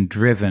now has been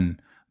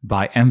driven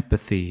by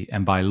empathy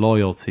and by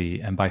loyalty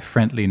and by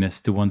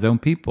friendliness to one's own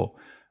people,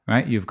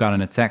 right? You've got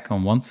an attack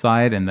on one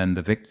side, and then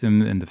the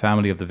victim and the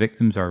family of the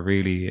victims are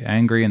really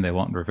angry and they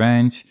want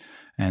revenge.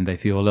 And they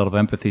feel a lot of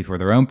empathy for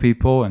their own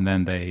people. And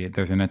then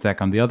there's an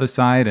attack on the other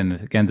side. And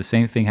again, the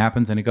same thing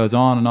happens, and it goes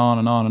on and on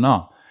and on and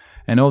on.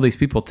 And all these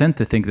people tend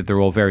to think that they're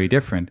all very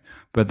different,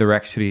 but they're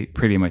actually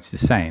pretty much the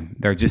same.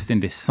 They're just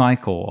in this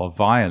cycle of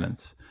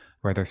violence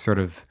where they're sort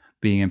of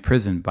being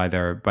imprisoned by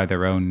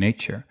their own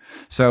nature.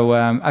 So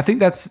I think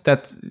that's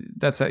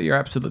you're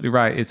absolutely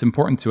right. It's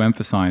important to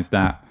emphasize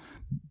that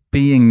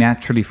being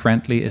naturally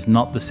friendly is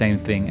not the same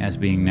thing as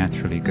being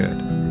naturally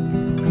good.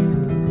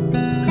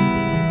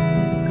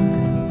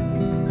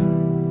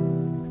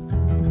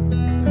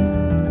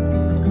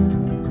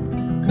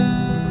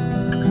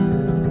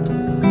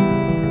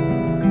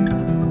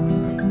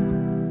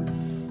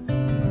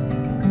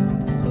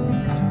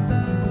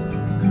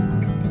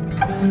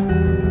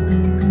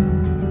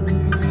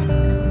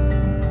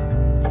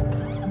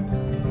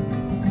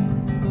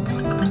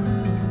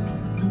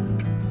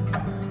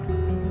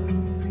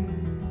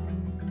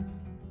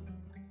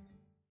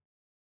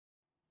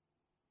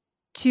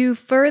 To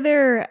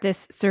further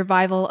this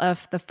survival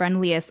of the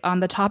friendliest on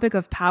the topic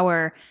of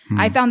power,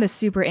 I found this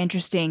super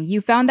interesting.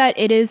 You found that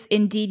it is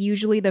indeed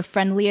usually the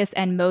friendliest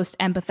and most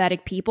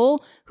empathetic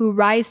people who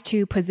rise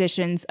to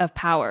positions of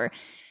power.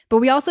 But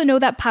we also know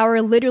that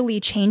power literally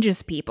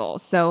changes people.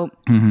 So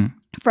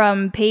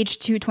from page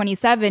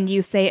 227,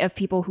 you say of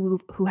people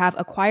who have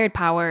acquired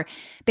power,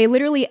 they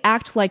literally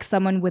act like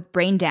someone with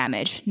brain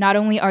damage. Not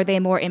only are they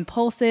more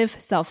impulsive,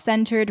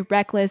 self-centered,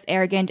 reckless,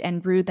 arrogant,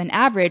 and rude than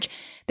average,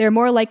 they're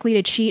more likely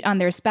to cheat on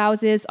their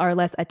spouses, are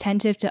less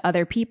attentive to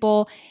other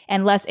people,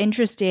 and less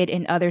interested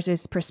in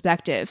others'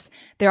 perspectives.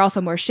 They're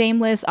also more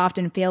shameless,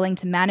 often failing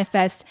to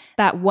manifest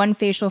that one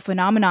facial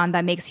phenomenon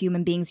that makes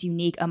human beings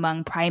unique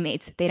among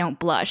primates. They don't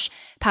blush.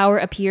 Power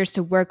appears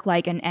to work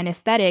like an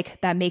anesthetic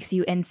that makes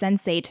you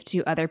insensate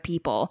to other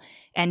people.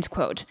 End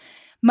quote.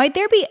 Might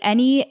there be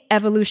any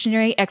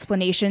evolutionary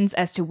explanations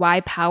as to why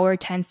power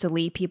tends to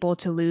lead people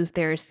to lose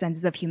their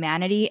senses of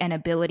humanity and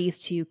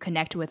abilities to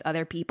connect with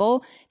other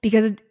people?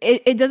 Because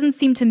it doesn't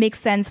seem to make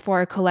sense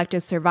for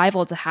collective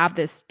survival to have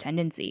this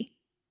tendency.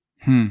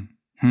 You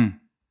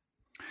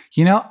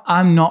know,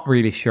 I'm not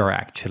really sure,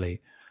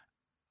 actually.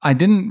 I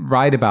didn't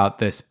write about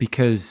this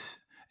because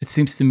it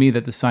seems to me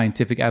that the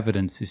scientific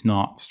evidence is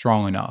not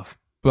strong enough.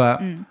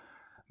 But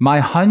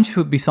my hunch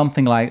would be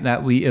something like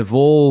that we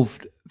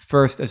evolved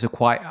first as a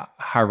quite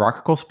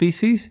hierarchical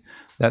species,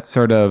 that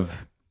sort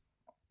of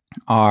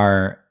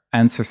our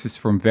ancestors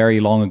from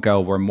very long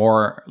ago were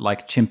more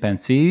like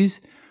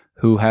chimpanzees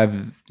who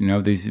have,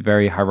 these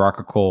very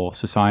hierarchical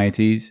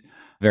societies,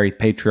 very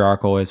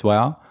patriarchal as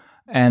well.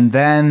 And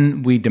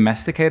then we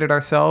domesticated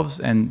ourselves,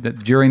 and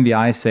during the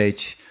Ice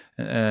Age,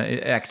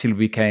 it actually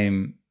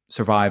became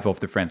survival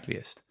of the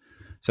friendliest.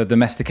 So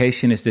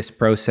domestication is this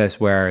process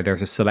where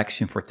there's a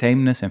selection for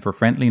tameness and for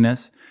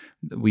friendliness.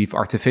 We've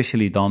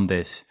artificially done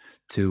this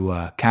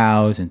to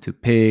cows and to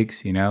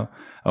pigs,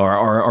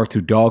 or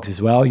to dogs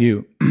as well.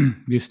 You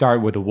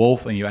start with a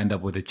wolf and you end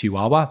up with a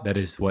chihuahua. That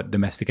is what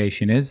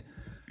domestication is.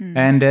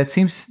 And it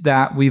seems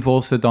that we've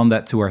also done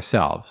that to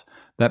ourselves.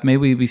 That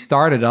maybe we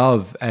started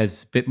off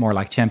as a bit more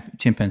like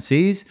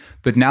chimpanzees,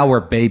 but now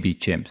we're baby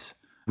chimps.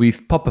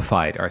 We've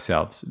puppified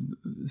ourselves.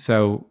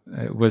 So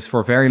it was for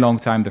a very long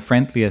time the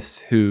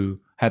friendliest who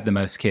had the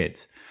most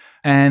kids.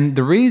 And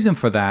the reason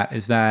for that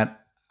is that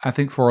I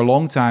think for a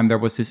long time there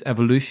was this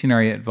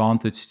evolutionary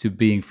advantage to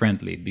being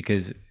friendly,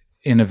 because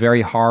in a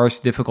very harsh,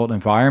 difficult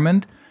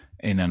environment,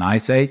 in an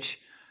ice age,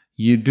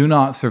 you do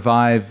not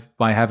survive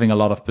by having a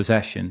lot of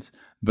possessions,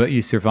 but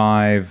you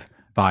survive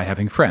by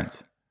having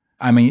friends.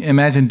 I mean,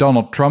 imagine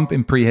Donald Trump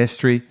in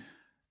prehistory.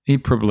 He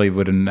probably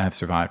wouldn't have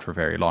survived for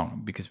very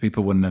long because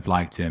people wouldn't have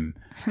liked him.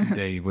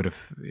 They would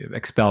have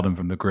expelled him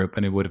from the group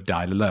and he would have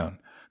died alone.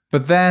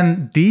 But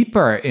then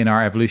deeper in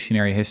our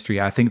evolutionary history,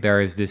 I think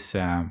there is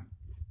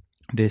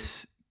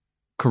this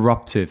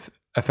corruptive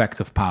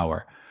effect of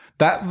power.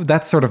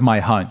 That's sort of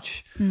my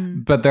hunch.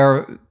 But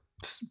there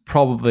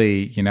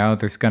probably,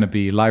 there's going to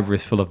be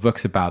libraries full of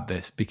books about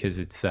this because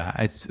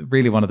it's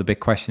really one of the big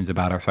questions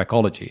about our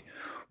psychology.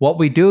 What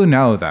we do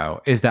know,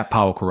 though, is that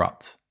power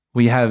corrupts.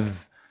 We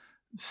have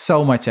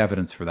so much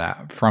evidence for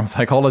that from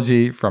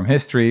psychology, from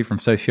history, from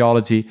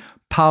sociology.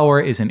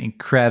 Power is an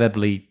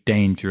incredibly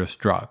dangerous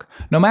drug.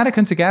 Nomadic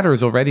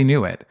hunter-gatherers already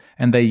knew it,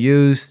 and they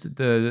used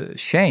the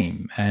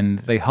shame and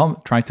they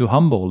tried to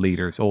humble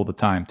leaders all the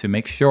time to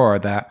make sure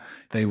that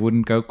they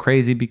wouldn't go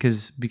crazy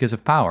because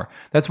of power.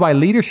 That's why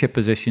leadership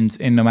positions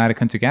in nomadic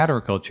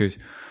hunter-gatherer cultures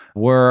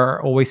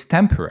were always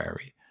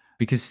temporary,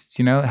 because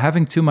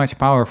having too much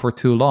power for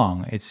too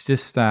long, it's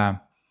just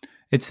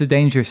it's a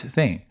dangerous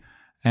thing.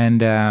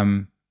 And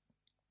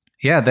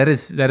that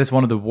is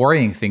one of the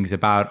worrying things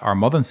about our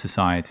modern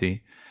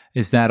society,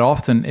 is that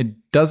often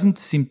it doesn't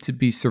seem to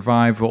be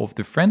survival of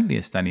the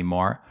friendliest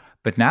anymore,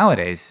 but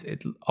nowadays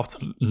it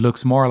often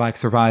looks more like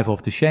survival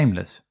of the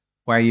shameless,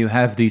 where you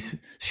have these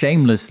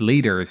shameless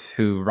leaders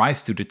who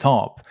rise to the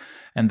top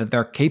and that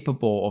they're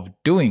capable of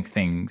doing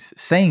things,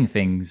 saying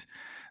things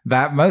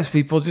that most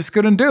people just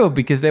couldn't do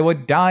because they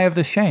would die of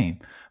the shame,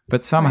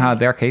 but somehow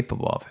they're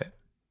capable of it.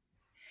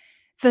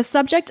 The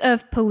subject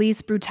of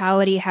police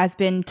brutality has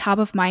been top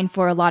of mind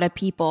for a lot of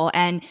people,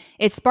 and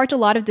it sparked a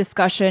lot of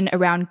discussion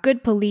around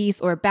good police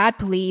or bad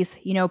police,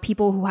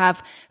 people who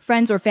have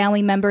friends or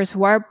family members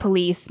who are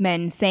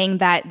policemen saying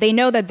that they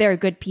know that they're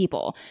good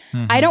people.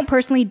 I don't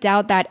personally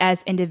doubt that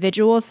as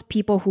individuals,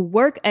 people who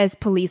work as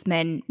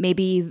policemen may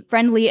be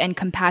friendly and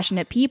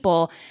compassionate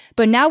people,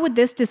 but now with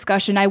this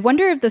discussion, I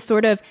wonder if the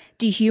sort of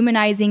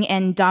dehumanizing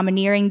and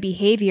domineering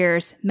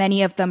behaviors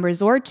many of them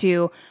resort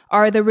to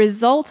are the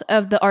result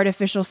of the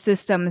artificial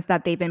systems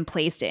that they've been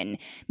placed in,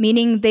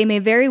 meaning they may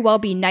very well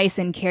be nice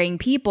and caring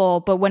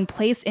people, but when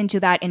placed into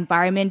that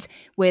environment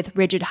with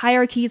rigid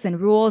hierarchies and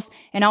rules,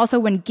 and also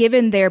when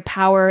given their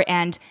power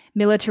and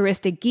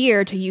militaristic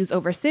gear to use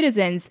over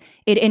citizens,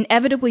 it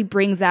inevitably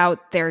brings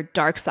out their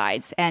dark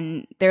sides,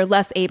 and they're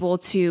less able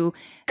to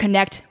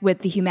connect with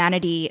the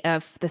humanity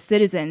of the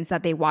citizens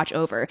that they watch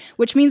over,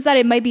 which means that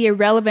it might be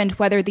irrelevant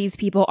whether these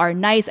people are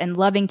nice and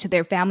loving to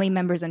their family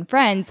members and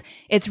friends.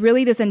 It's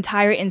really this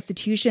entire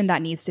institution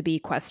that needs to be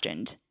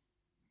questioned.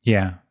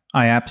 Yeah,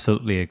 I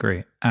absolutely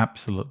agree.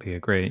 Absolutely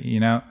agree.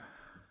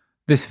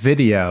 This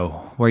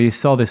video where you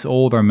saw this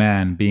older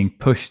man being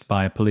pushed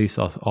by a police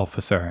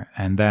officer,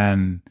 and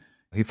then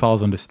he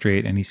falls on the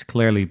street and he's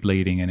clearly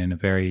bleeding and in a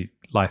very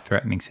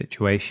life-threatening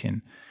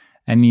situation.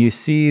 And you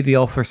see the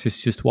officers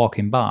just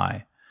walking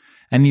by,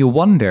 and you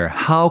wonder,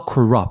 how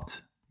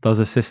corrupt does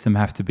a system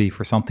have to be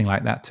for something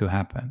like that to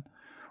happen?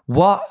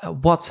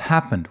 What's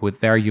happened with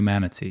their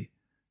humanity,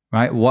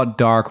 right? What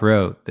dark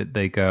road did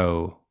they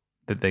go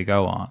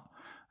on?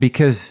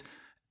 Because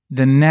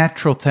the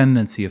natural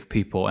tendency of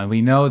people, and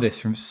we know this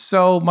from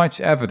so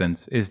much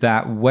evidence, is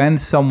that when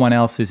someone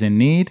else is in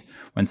need,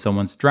 when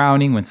someone's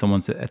drowning, when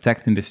someone's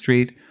attacked in the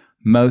street,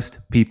 most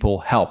people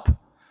help,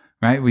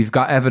 right? We've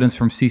got evidence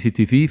from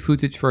CCTV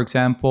footage, for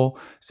example.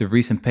 It's a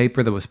recent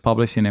paper that was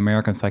published in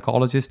American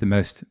Psychologist, the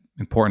most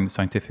important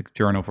scientific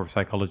journal for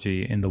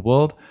psychology in the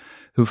world,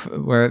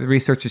 where the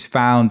researchers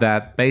found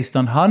that based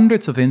on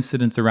hundreds of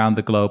incidents around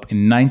the globe,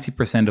 in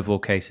 90% of all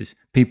cases,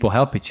 people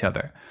help each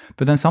other.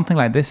 But then something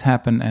like this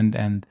happened,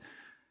 and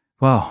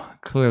well,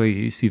 clearly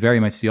you see very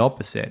much the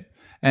opposite.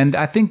 And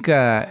I think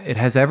it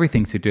has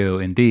everything to do,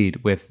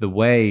 indeed, with the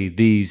way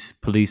these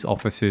police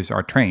officers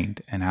are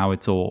trained and how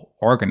it's all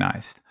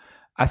organized.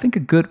 I think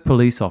a good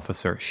police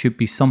officer should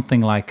be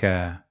something like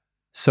a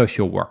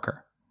social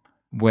worker,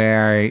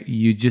 where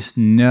you just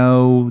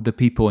know the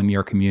people in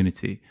your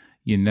community.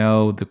 You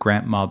know the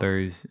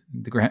grandmothers,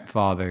 the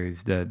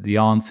grandfathers, the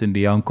aunts and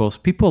the uncles.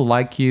 People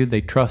like you,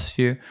 they trust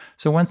you.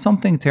 So when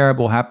something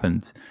terrible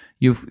happens,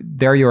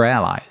 they're your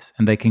allies,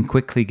 and they can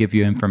quickly give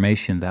you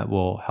information that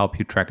will help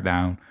you track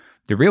down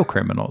the real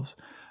criminals.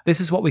 This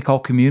is what we call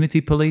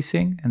community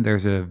policing, and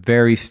there's a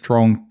very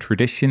strong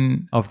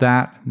tradition of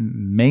that,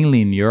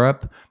 mainly in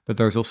Europe, but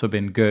there's also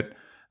been good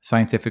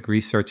scientific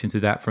research into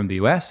that from the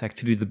US.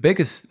 Actually, the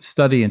biggest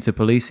study into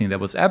policing that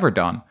was ever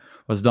done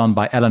was done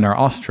by Elinor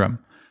Ostrom,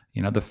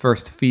 the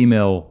first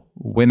female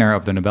winner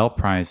of the Nobel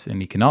Prize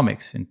in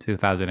economics in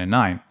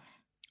 2009.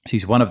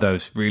 She's one of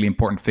those really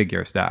important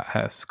figures that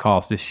has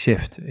caused this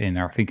shift in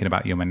our thinking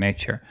about human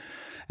nature.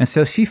 And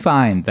so she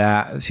found in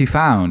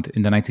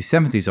the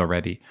 1970s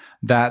already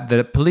that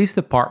the police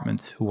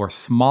departments who are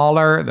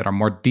smaller, that are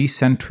more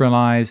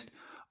decentralized,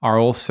 are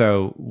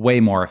also way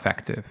more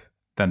effective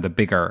than the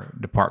bigger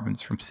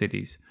departments from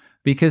cities,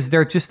 because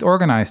they're just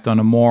organized on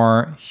a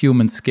more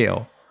human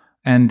scale.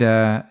 And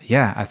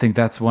I think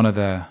that's one of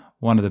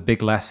the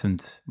big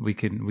lessons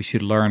we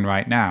should learn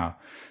right now.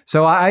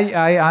 So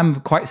I'm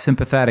quite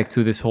sympathetic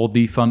to this whole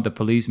defund the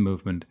police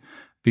movement,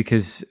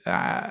 because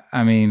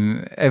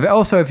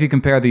if you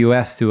compare the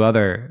US to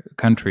other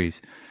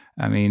countries,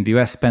 the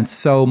US spends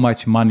so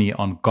much money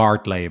on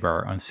guard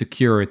labor, on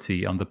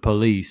security, on the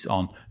police,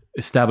 on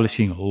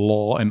establishing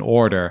law and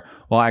order,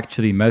 while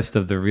actually most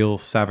of the real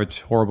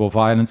savage, horrible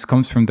violence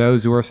comes from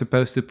those who are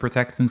supposed to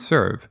protect and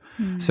serve.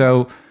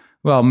 So,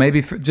 well,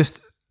 maybe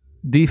just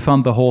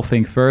defund the whole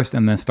thing first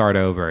and then start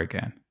over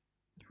again.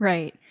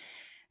 Right.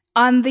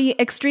 On the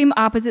extreme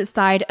opposite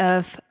side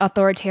of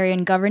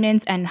authoritarian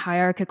governance and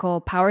hierarchical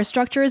power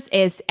structures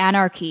is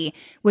anarchy,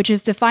 which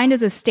is defined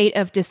as a state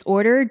of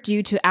disorder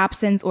due to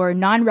absence or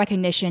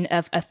non-recognition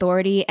of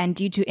authority and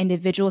due to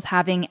individuals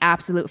having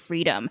absolute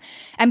freedom.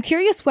 I'm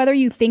curious whether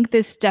you think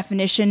this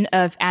definition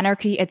of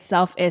anarchy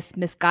itself is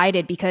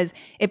misguided, because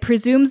it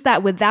presumes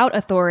that without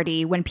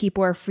authority, when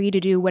people are free to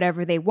do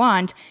whatever they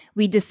want,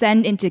 we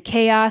descend into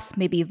chaos,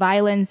 maybe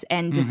violence,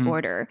 and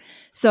disorder.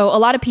 So a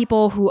lot of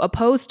people who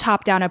oppose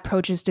top-down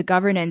approaches to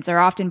governance are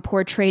often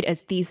portrayed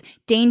as these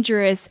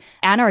dangerous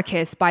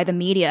anarchists by the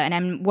media. And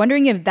I'm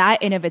wondering if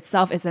that in of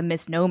itself is a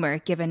misnomer,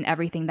 given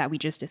everything that we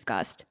just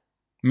discussed.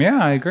 Yeah,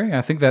 I agree.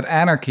 I think that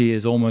anarchy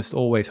is almost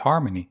always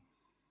harmony.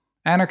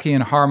 Anarchy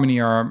and harmony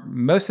are,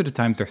 most of the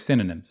times, they're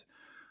synonyms.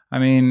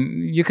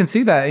 You can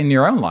see that in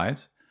your own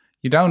lives.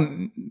 You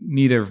don't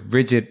need a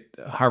rigid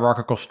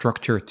hierarchical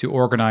structure to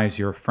organize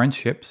your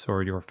friendships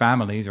or your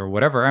families or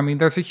whatever.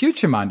 There's a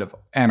huge amount of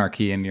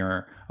anarchy in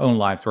your own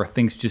lives where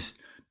things just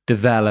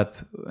develop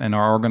and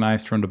are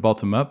organized from the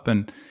bottom up,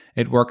 and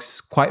it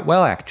works quite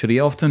well, actually,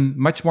 often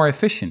much more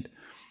efficient.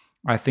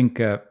 I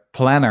think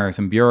planners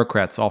and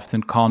bureaucrats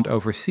often can't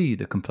oversee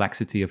the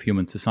complexity of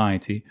human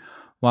society,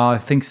 while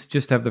if things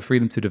just have the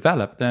freedom to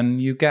develop, then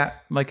you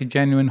get like a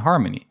genuine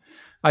harmony.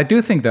 I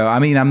do think, though,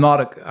 I'm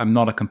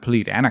not a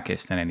complete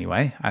anarchist in any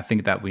way. I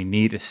think that we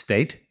need a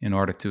state in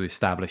order to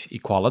establish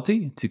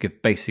equality, to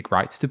give basic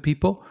rights to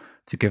people,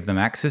 to give them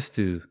access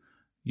to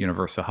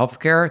universal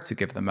healthcare, to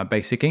give them a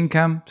basic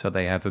income so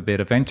they have a bit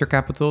of venture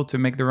capital to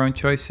make their own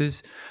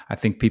choices. I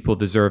think people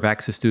deserve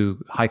access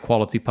to high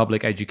quality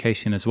public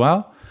education as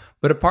well.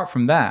 But apart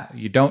from that,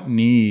 you don't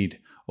need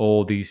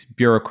all these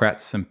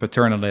bureaucrats and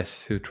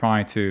paternalists who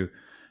try to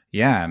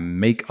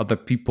make other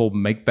people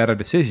make better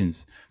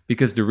decisions,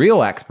 because the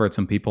real experts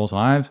in people's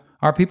lives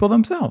are people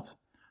themselves.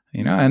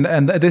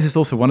 And this is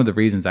also one of the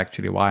reasons,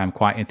 actually, why I'm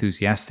quite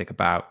enthusiastic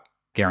about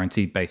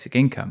guaranteed basic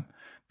income,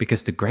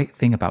 because the great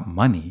thing about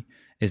money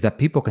is that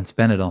people can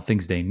spend it on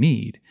things they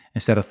need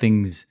instead of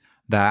things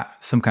that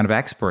some kind of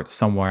experts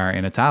somewhere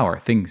in a tower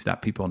thinks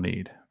that people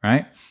need,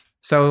 right?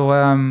 So,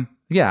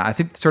 I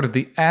think sort of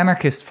the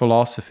anarchist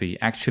philosophy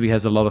actually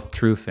has a lot of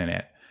truth in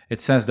it. It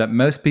says that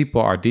most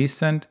people are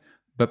decent,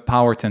 but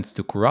power tends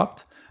to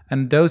corrupt.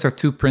 And those are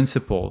two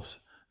principles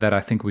that I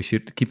think we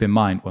should keep in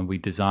mind when we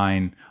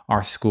design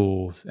our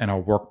schools and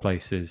our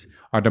workplaces,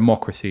 our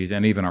democracies,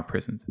 and even our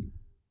prisons.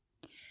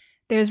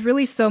 There's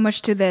really so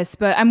much to this,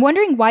 but I'm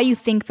wondering why you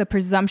think the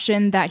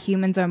presumption that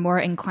humans are more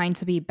inclined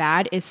to be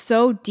bad is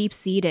so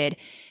deep-seated.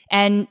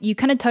 And you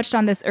kind of touched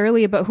on this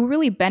earlier, but who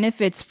really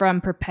benefits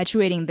from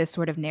perpetuating this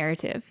sort of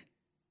narrative?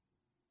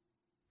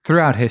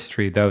 Throughout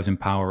history, those in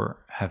power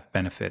have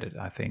benefited,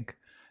 I think.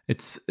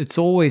 It's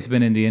always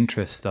been in the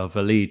interest of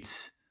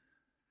elites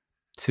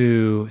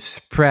to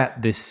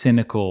spread this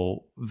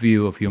cynical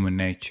view of human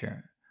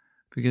nature.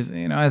 Because,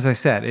 as I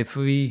said, if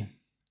we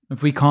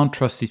can't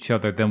trust each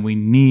other, then we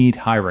need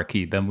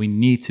hierarchy, then we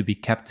need to be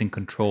kept in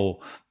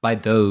control by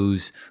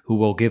those who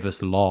will give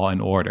us law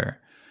and order.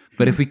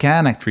 But if we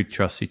can actually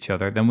trust each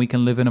other, then we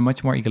can live in a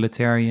much more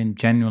egalitarian,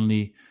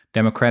 genuinely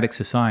democratic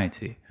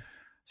society.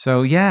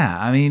 So,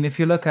 if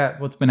you look at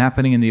what's been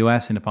happening in the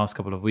US in the past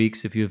couple of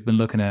weeks, if you've been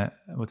looking at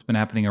what's been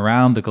happening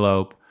around the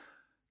globe,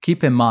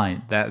 keep in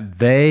mind that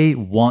they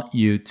want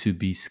you to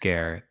be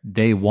scared.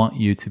 They want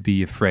you to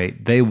be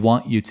afraid. They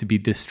want you to be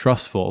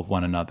distrustful of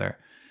one another.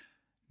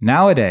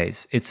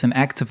 Nowadays, it's an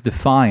act of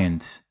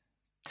defiance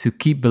to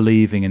keep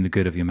believing in the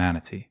good of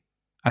humanity.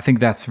 I think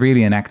that's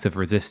really an act of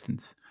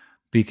resistance,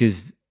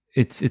 because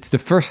it's the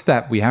first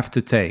step we have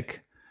to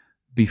take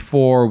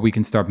before we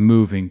can start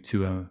moving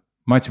to a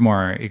much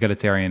more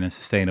egalitarian and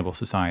sustainable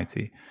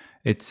society.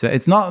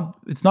 It's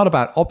not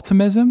about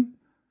optimism,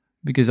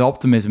 because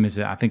optimism is,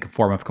 I think, a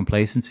form of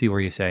complacency where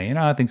you say,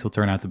 things will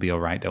turn out to be all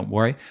right, don't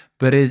worry.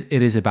 But it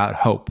is about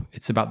hope.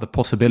 It's about the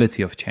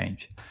possibility of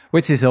change,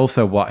 which is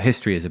also what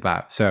history is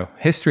about. So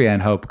history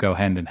and hope go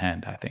hand in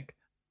hand, I think.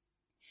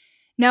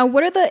 Now,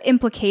 what are the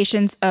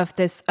implications of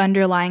this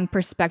underlying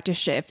perspective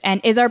shift?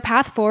 And is our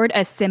path forward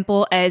as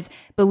simple as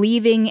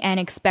believing and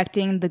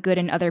expecting the good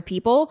in other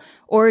people?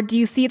 Or do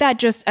you see that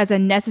just as a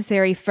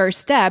necessary first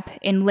step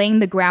in laying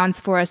the grounds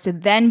for us to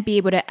then be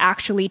able to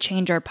actually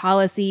change our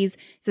policies,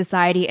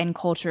 society, and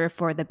culture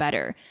for the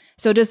better?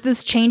 So does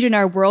this change in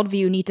our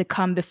worldview need to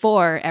come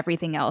before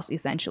everything else,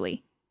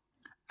 essentially?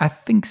 I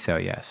think so,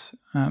 yes.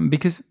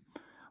 Because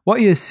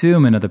what you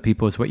assume in other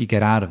people is what you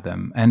get out of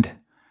them. And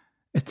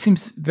it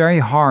seems very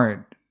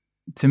hard,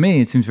 to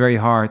me,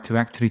 to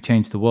actually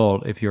change the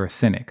world if you're a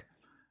cynic.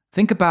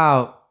 Think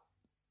about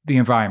the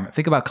environment.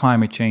 Think about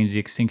climate change, the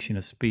extinction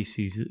of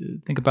species.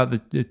 Think about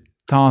the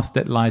task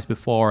that lies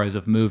before us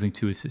of moving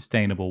to a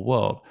sustainable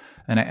world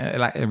and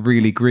a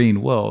really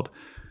green world.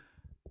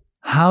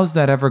 How's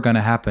that ever going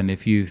to happen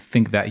if you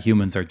think that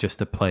humans are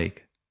just a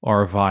plague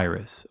or a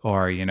virus,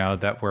 or,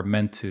 that we're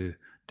meant to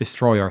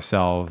destroy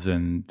ourselves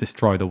and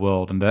destroy the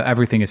world and that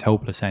everything is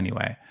hopeless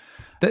anyway?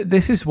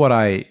 This is what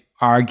I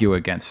argue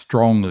against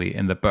strongly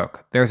in the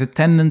book. There's a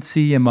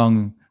tendency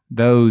among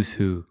those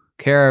who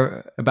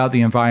care about the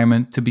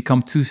environment to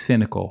become too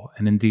cynical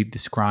and indeed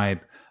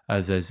describe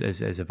us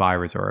as a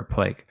virus or a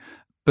plague.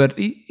 But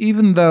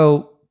even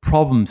though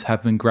problems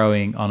have been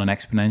growing on an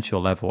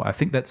exponential level, I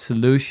think that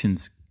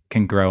solutions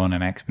can grow on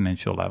an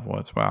exponential level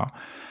as well.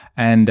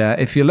 And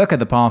if you look at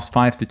the past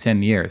 5 to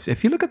 10 years,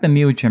 if you look at the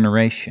new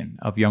generation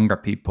of younger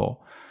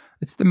people,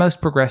 it's the most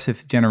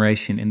progressive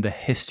generation in the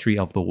history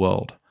of the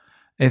world.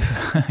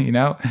 If,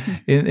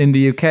 in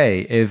the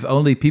UK, if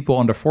only people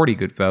under 40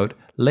 could vote,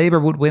 Labour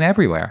would win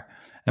everywhere.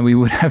 And we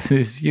would have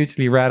this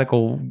hugely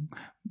radical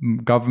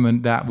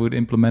government that would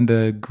implement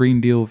a Green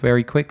Deal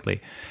very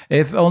quickly.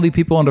 If only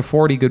people under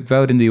 40 could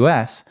vote in the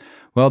US,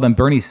 well, then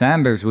Bernie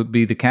Sanders would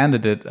be the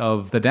candidate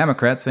of the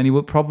Democrats and he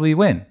would probably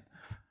win.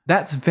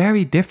 That's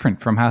very different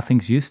from how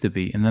things used to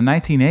be. In the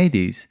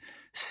 1980s,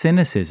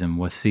 cynicism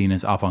was seen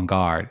as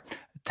avant-garde.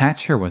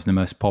 Thatcher was the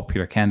most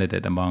popular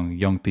candidate among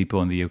young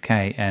people in the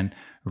UK, and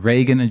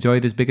Reagan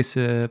enjoyed his biggest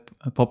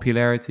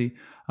popularity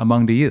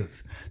among the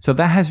youth. So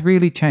that has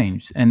really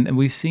changed. And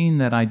we've seen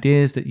that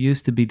ideas that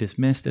used to be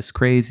dismissed as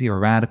crazy or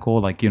radical,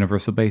 like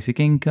universal basic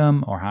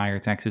income or higher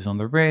taxes on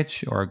the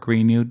rich or a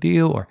Green New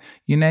Deal or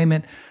you name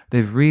it,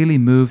 they've really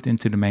moved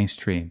into the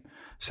mainstream.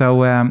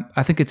 So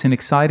I think it's an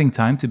exciting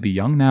time to be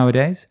young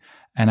nowadays.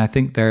 And I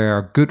think there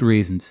are good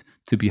reasons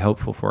to be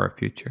hopeful for our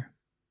future.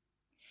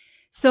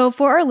 So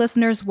for our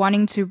listeners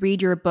wanting to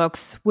read your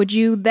books, would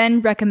you then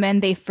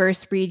recommend they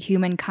first read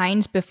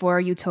Humankind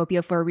before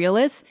Utopia for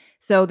Realists?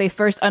 So they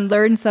first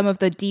unlearn some of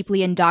the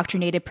deeply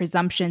indoctrinated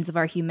presumptions of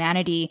our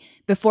humanity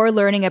before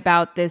learning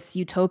about this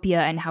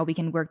utopia and how we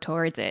can work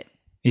towards it.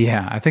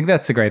 Yeah, I think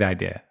that's a great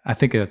idea.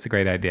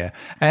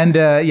 And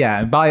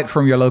buy it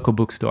from your local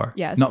bookstore,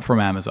 yes, not from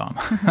Amazon.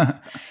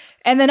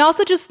 And then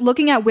also just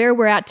looking at where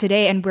we're at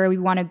today and where we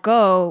want to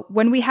go,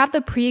 when we have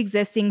the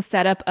pre-existing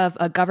setup of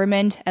a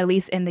government, at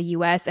least in the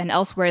US and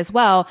elsewhere as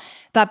well,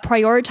 that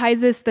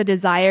prioritizes the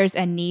desires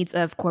and needs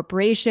of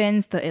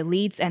corporations, the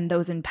elites, and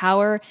those in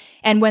power.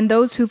 And when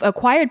those who've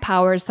acquired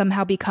power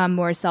somehow become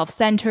more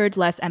self-centered,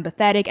 less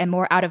empathetic, and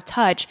more out of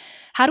touch,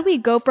 how do we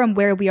go from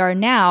where we are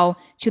now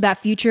to that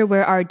future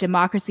where our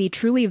democracy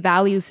truly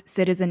values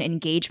citizen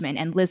engagement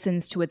and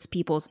listens to its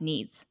people's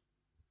needs?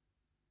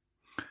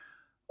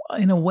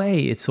 In a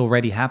way, it's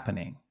already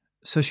happening.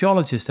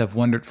 Sociologists have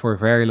wondered for a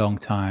very long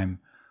time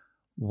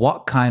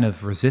what kind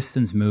of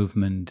resistance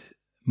movements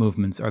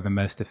are the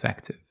most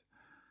effective.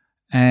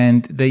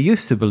 And they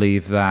used to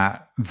believe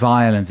that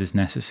violence is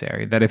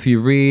necessary, that if you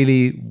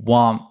really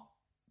want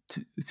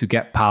to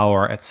get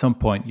power, at some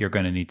point you're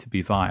going to need to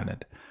be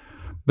violent.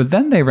 But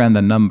then they ran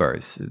the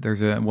numbers.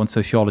 There's one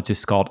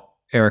sociologist called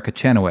Erica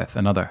Chenoweth,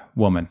 another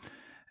woman.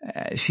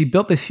 She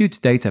built this huge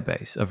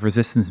database of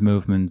resistance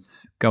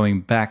movements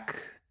going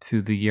back to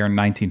the year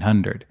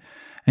 1900.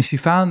 And she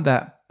found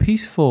that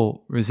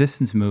peaceful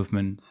resistance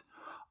movements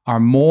are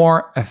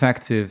more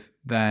effective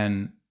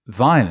than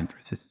violent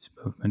resistance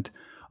movement,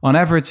 on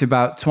average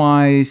about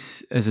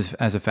twice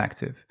as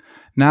effective.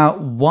 Now,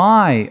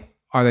 why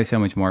are they so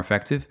much more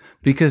effective?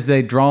 Because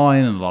they draw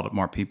in a lot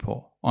more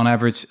people, on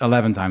average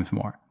 11 times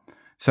more.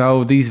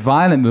 So these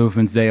violent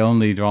movements, they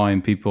only draw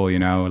in people,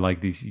 like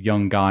these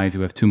young guys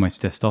who have too much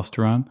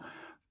testosterone.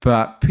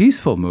 But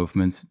peaceful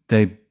movements,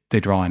 they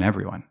draw in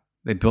everyone.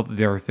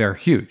 They're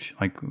huge,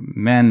 like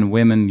men,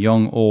 women,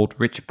 young, old,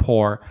 rich,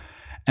 poor.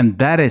 And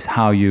that is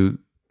how you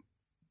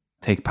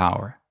take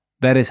power.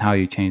 That is how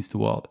you change the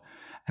world.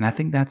 And I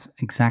think that's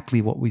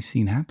exactly what we've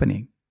seen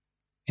happening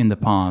in the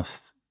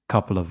past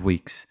couple of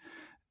weeks.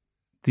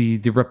 The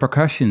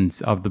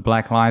repercussions of the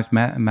Black Lives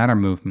Matter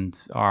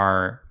movements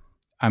are,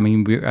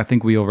 I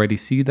think we already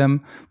see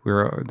them.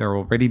 They're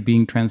already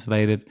being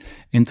translated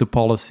into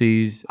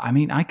policies.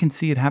 I can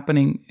see it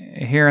happening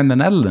here in the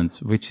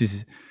Netherlands, which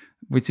is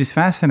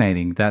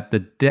fascinating. That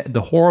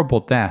the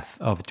horrible death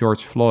of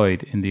George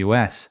Floyd in the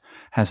US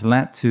has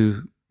led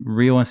to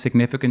real and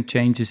significant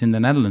changes in the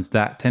Netherlands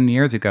that 10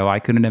 years ago I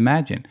couldn't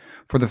imagine.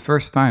 For the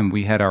first time,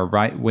 we had our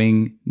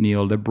right-wing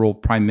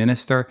neoliberal prime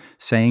minister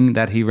saying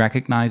that he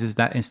recognizes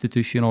that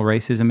institutional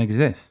racism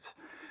exists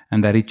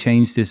and that he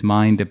changed his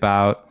mind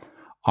about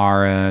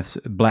our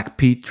Black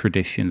Pete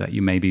tradition that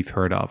you maybe have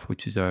heard of,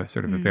 which is a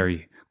sort of a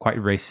very quite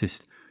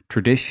racist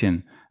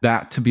tradition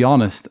that, to be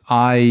honest,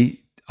 I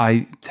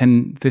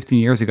 10, 15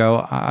 years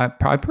ago,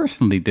 I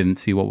personally didn't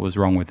see what was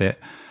wrong with it,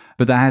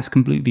 but that has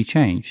completely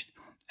changed.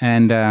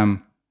 And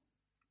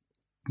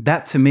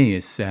that to me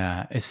is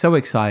so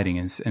exciting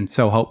and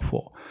so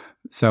hopeful.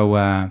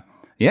 So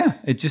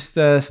it just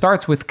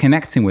starts with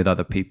connecting with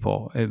other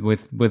people,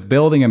 with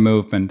building a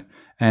movement.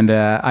 And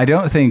I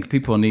don't think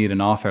people need an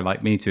author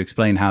like me to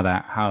explain how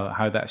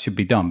that should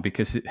be done,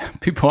 because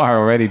people are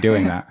already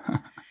doing that.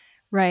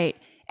 Right.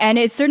 And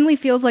it certainly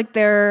feels like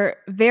there are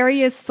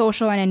various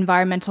social and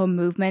environmental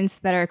movements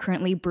that are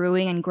currently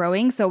brewing and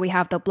growing. So we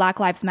have the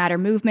Black Lives Matter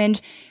movement,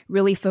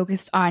 really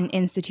focused on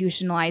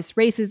institutionalized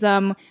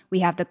racism. We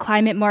have the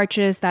climate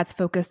marches that's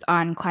focused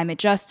on climate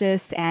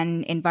justice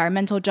and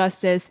environmental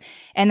justice.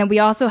 And then we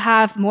also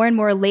have more and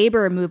more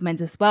labor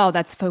movements as well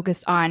that's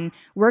focused on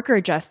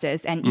worker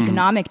justice and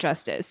economic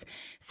justice.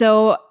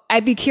 So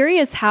I'd be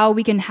curious how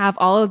we can have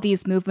all of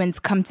these movements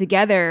come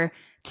together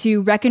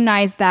to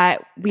recognize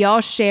that we all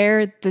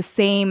share the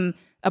same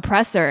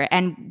oppressor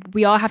and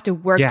we all have to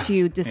work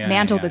to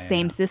dismantle the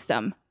same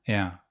system.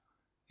 Yeah,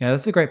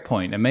 that's a great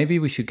point. And maybe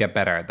we should get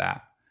better at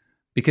that.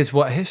 Because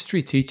what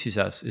history teaches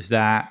us is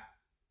that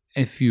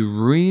if you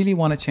really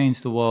want to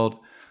change the world,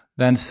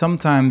 then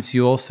sometimes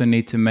you also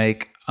need to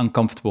make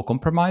uncomfortable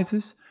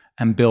compromises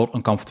and build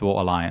uncomfortable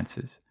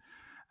alliances.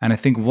 And I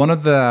think one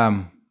of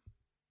the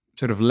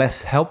sort of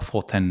less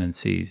helpful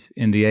tendencies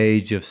in the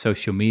age of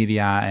social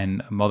media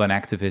and modern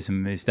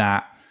activism is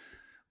that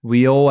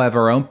we all have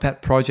our own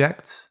pet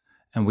projects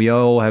and we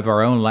all have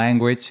our own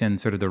language and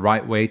sort of the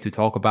right way to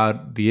talk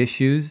about the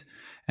issues,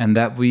 and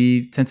that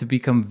we tend to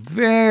become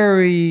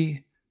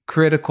very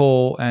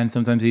critical and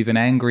sometimes even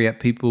angry at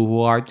people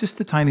who are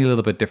just a tiny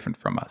little bit different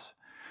from us.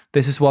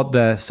 This is what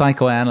the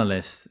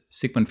psychoanalyst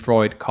Sigmund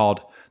Freud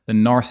called the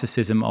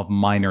narcissism of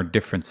minor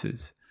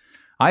differences.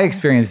 I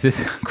experienced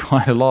this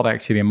quite a lot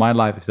actually in my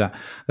life, is that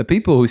the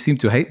people who seem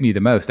to hate me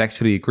the most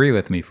actually agree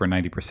with me for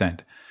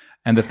 90%.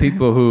 And the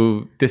people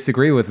who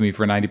disagree with me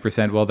for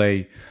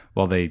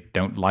 90%, they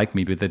don't like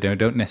me, but they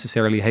don't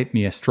necessarily hate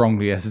me as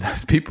strongly as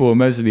those people who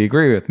mostly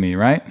agree with me,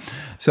 right?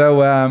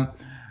 So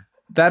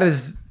that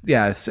is,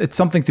 it's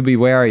something to be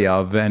wary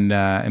of, and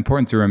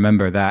important to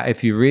remember that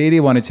if you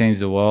really want to change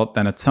the world,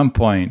 then at some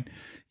point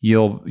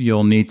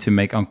you'll need to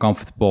make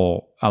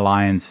uncomfortable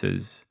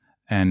alliances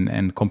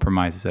and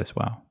compromises as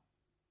well.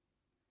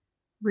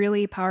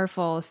 Really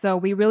powerful. So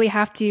we really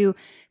have to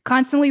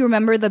constantly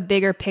remember the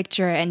bigger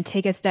picture and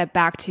take a step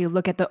back to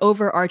look at the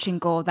overarching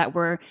goal that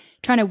we're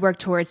trying to work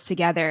towards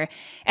together.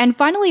 And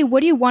finally,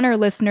 what do you want our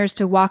listeners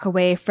to walk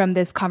away from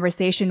this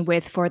conversation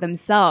with for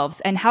themselves?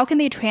 And how can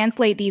they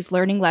translate these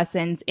learning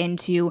lessons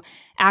into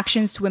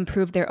actions to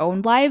improve their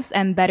own lives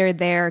and better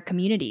their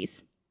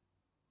communities?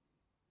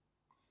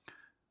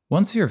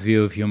 Once your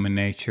view of human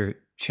nature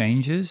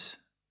changes,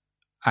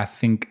 I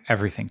think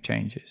everything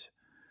changes,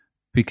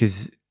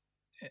 because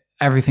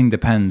everything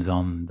depends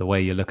on the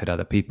way you look at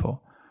other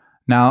people.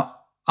 Now,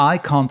 I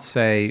can't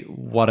say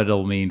what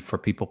it'll mean for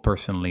people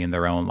personally in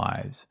their own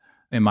lives.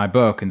 In my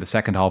book, in the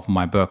second half of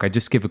my book, I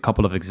just give a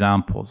couple of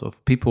examples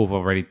of people who've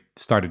already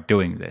started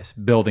doing this,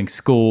 building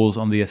schools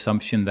on the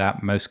assumption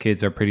that most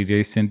kids are pretty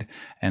decent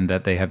and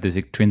that they have this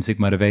intrinsic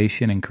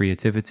motivation and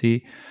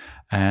creativity,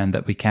 and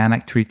that we can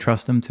actually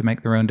trust them to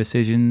make their own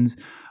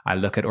decisions. I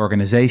look at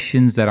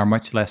organizations that are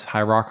much less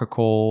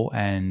hierarchical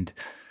and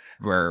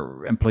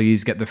where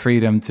employees get the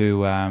freedom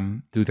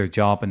to do their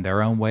job in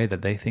their own way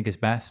that they think is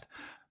best.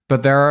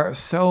 But there are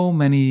so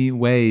many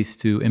ways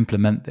to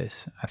implement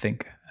this, I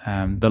think.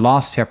 The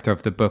last chapter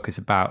of the book is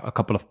about a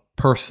couple of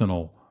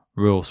personal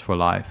rules for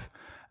life.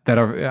 that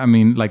are, I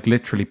mean, like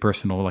literally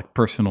personal, like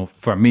personal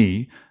for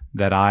me,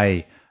 that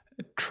I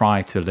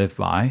try to live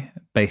by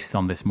based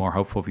on this more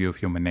hopeful view of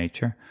human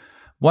nature.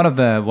 One of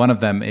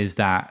them is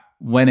that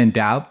when in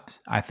doubt,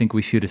 I think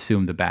we should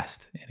assume the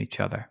best in each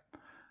other.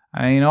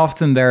 I mean,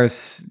 often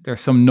there's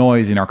some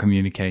noise in our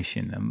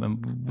communication,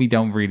 and we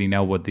don't really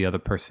know what the other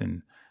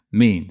person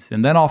means,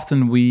 and then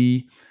often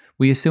we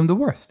assume the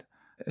worst.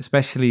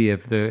 Especially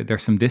if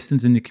there's some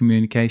distance in the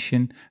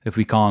communication, if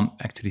we can't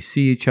actually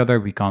see each other,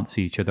 we can't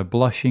see each other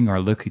blushing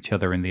or look each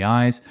other in the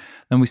eyes,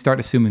 then we start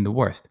assuming the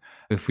worst.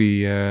 If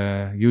we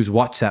use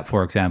WhatsApp,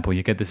 for example,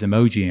 you get this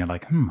emoji and you're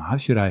like, how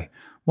should I,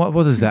 what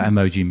does that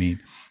emoji mean?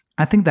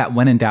 I think that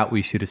when in doubt,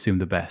 we should assume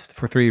the best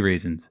for 3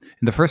 reasons.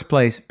 In the first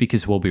place,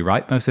 because we'll be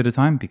right most of the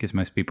time, because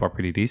most people are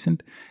pretty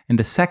decent. In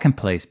the second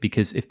place,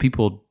 because if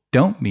people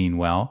don't mean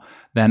well,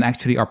 then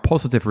actually our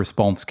positive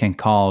response can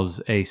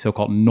cause a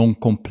so-called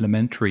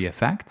non-complementary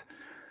effect.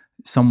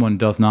 Someone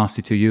does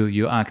nasty to you,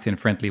 you act in a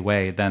friendly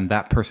way, then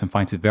that person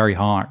finds it very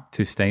hard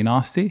to stay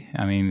nasty.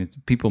 I mean,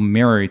 people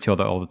mirror each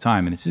other all the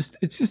time, and it's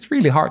just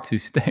really hard to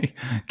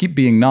keep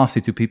being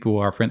nasty to people who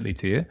are friendly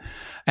to you.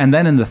 And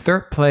then in the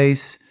third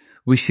place,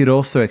 we should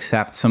also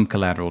accept some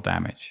collateral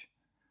damage.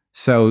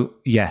 So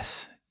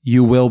yes,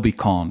 you will be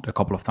conned a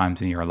couple of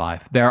times in your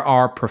life. There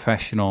are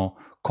professional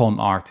con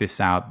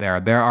artists out there.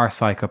 There are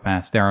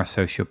psychopaths, there are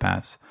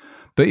sociopaths.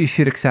 But you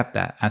should accept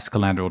that as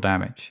collateral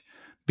damage.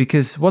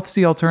 Because what's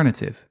the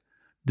alternative?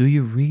 Do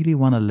you really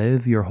want to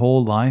live your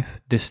whole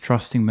life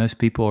distrusting most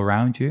people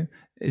around you?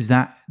 Is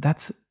that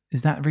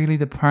really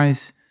the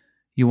price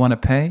you want to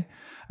pay?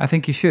 I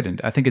think you shouldn't.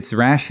 I think it's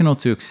rational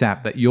to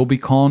accept that you'll be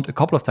conned a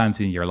couple of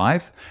times in your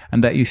life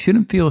and that you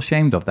shouldn't feel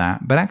ashamed of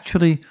that. But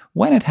actually,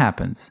 when it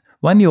happens,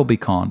 when you'll be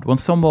conned, when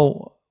someone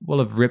will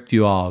have ripped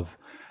you off,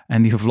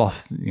 and you've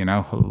lost,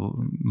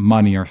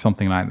 money or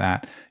something like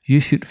that, you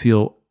should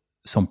feel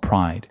some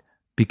pride,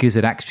 because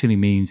it actually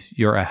means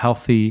you're a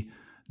healthy,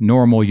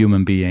 normal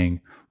human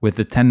being with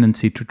the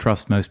tendency to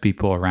trust most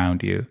people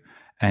around you.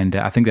 And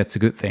I think that's a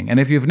good thing. And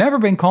if you've never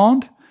been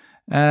conned,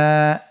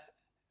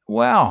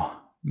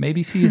 well,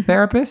 maybe see a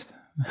therapist.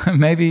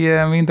 Maybe,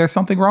 there's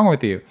something wrong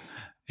with you.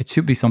 It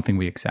should be something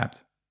we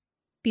accept.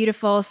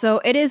 Beautiful.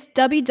 So it is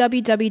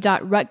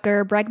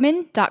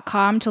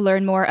www.rutgerbregman.com to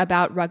learn more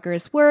about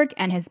Rutger's work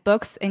and his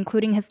books,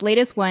 including his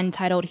latest one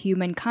titled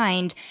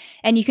Humankind.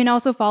 And you can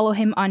also follow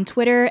him on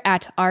Twitter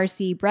at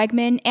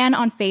rcbregman and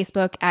on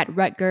Facebook at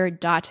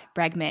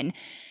rutger.bregman.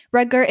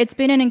 Rutger, it's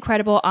been an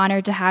incredible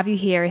honor to have you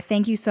here.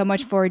 Thank you so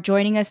much for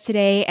joining us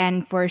today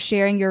and for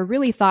sharing your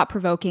really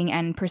thought-provoking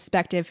and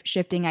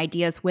perspective-shifting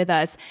ideas with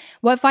us.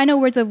 What final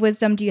words of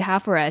wisdom do you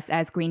have for us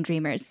as Green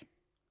Dreamers?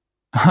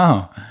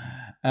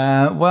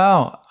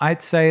 Well,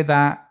 I'd say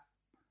that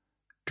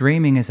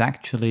dreaming is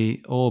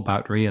actually all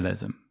about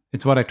realism.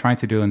 It's what I try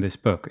to do in this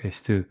book, is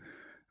to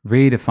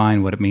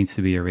redefine what it means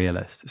to be a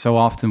realist. So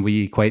often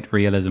we equate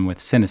realism with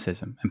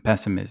cynicism and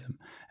pessimism.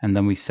 And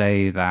then we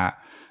say to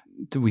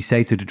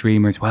the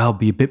dreamers, well,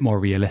 be a bit more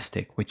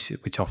realistic,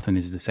 which often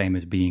is the same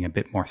as being a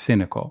bit more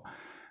cynical.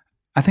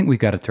 I think we've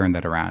got to turn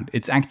that around.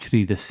 It's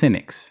actually the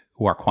cynics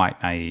who are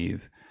quite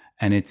naive,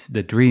 and it's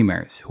the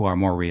dreamers who are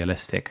more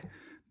realistic.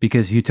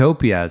 Because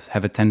utopias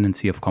have a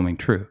tendency of coming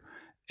true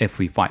if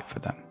we fight for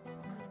them.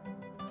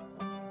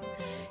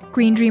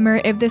 Green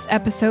Dreamer, if this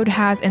episode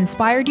has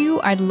inspired you,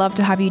 I'd love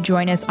to have you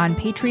join us on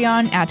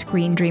Patreon at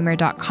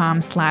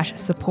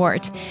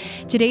greendreamer.com/support.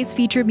 Today's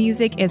feature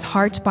music is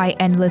Heart by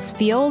Endless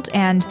Field,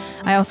 and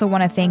I also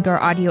want to thank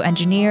our audio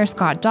engineer,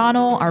 Scott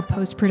Donnell, our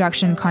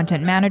post-production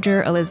content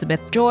manager,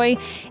 Elizabeth Joy,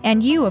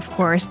 and you, of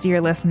course, dear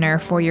listener,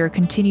 for your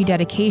continued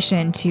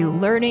dedication to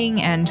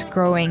learning and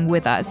growing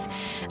with us.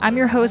 I'm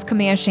your host,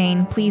 Kamea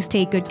Shane. Please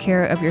take good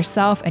care of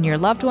yourself and your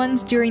loved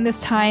ones during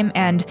this time,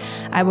 and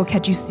I will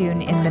catch you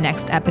soon in the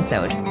next episode.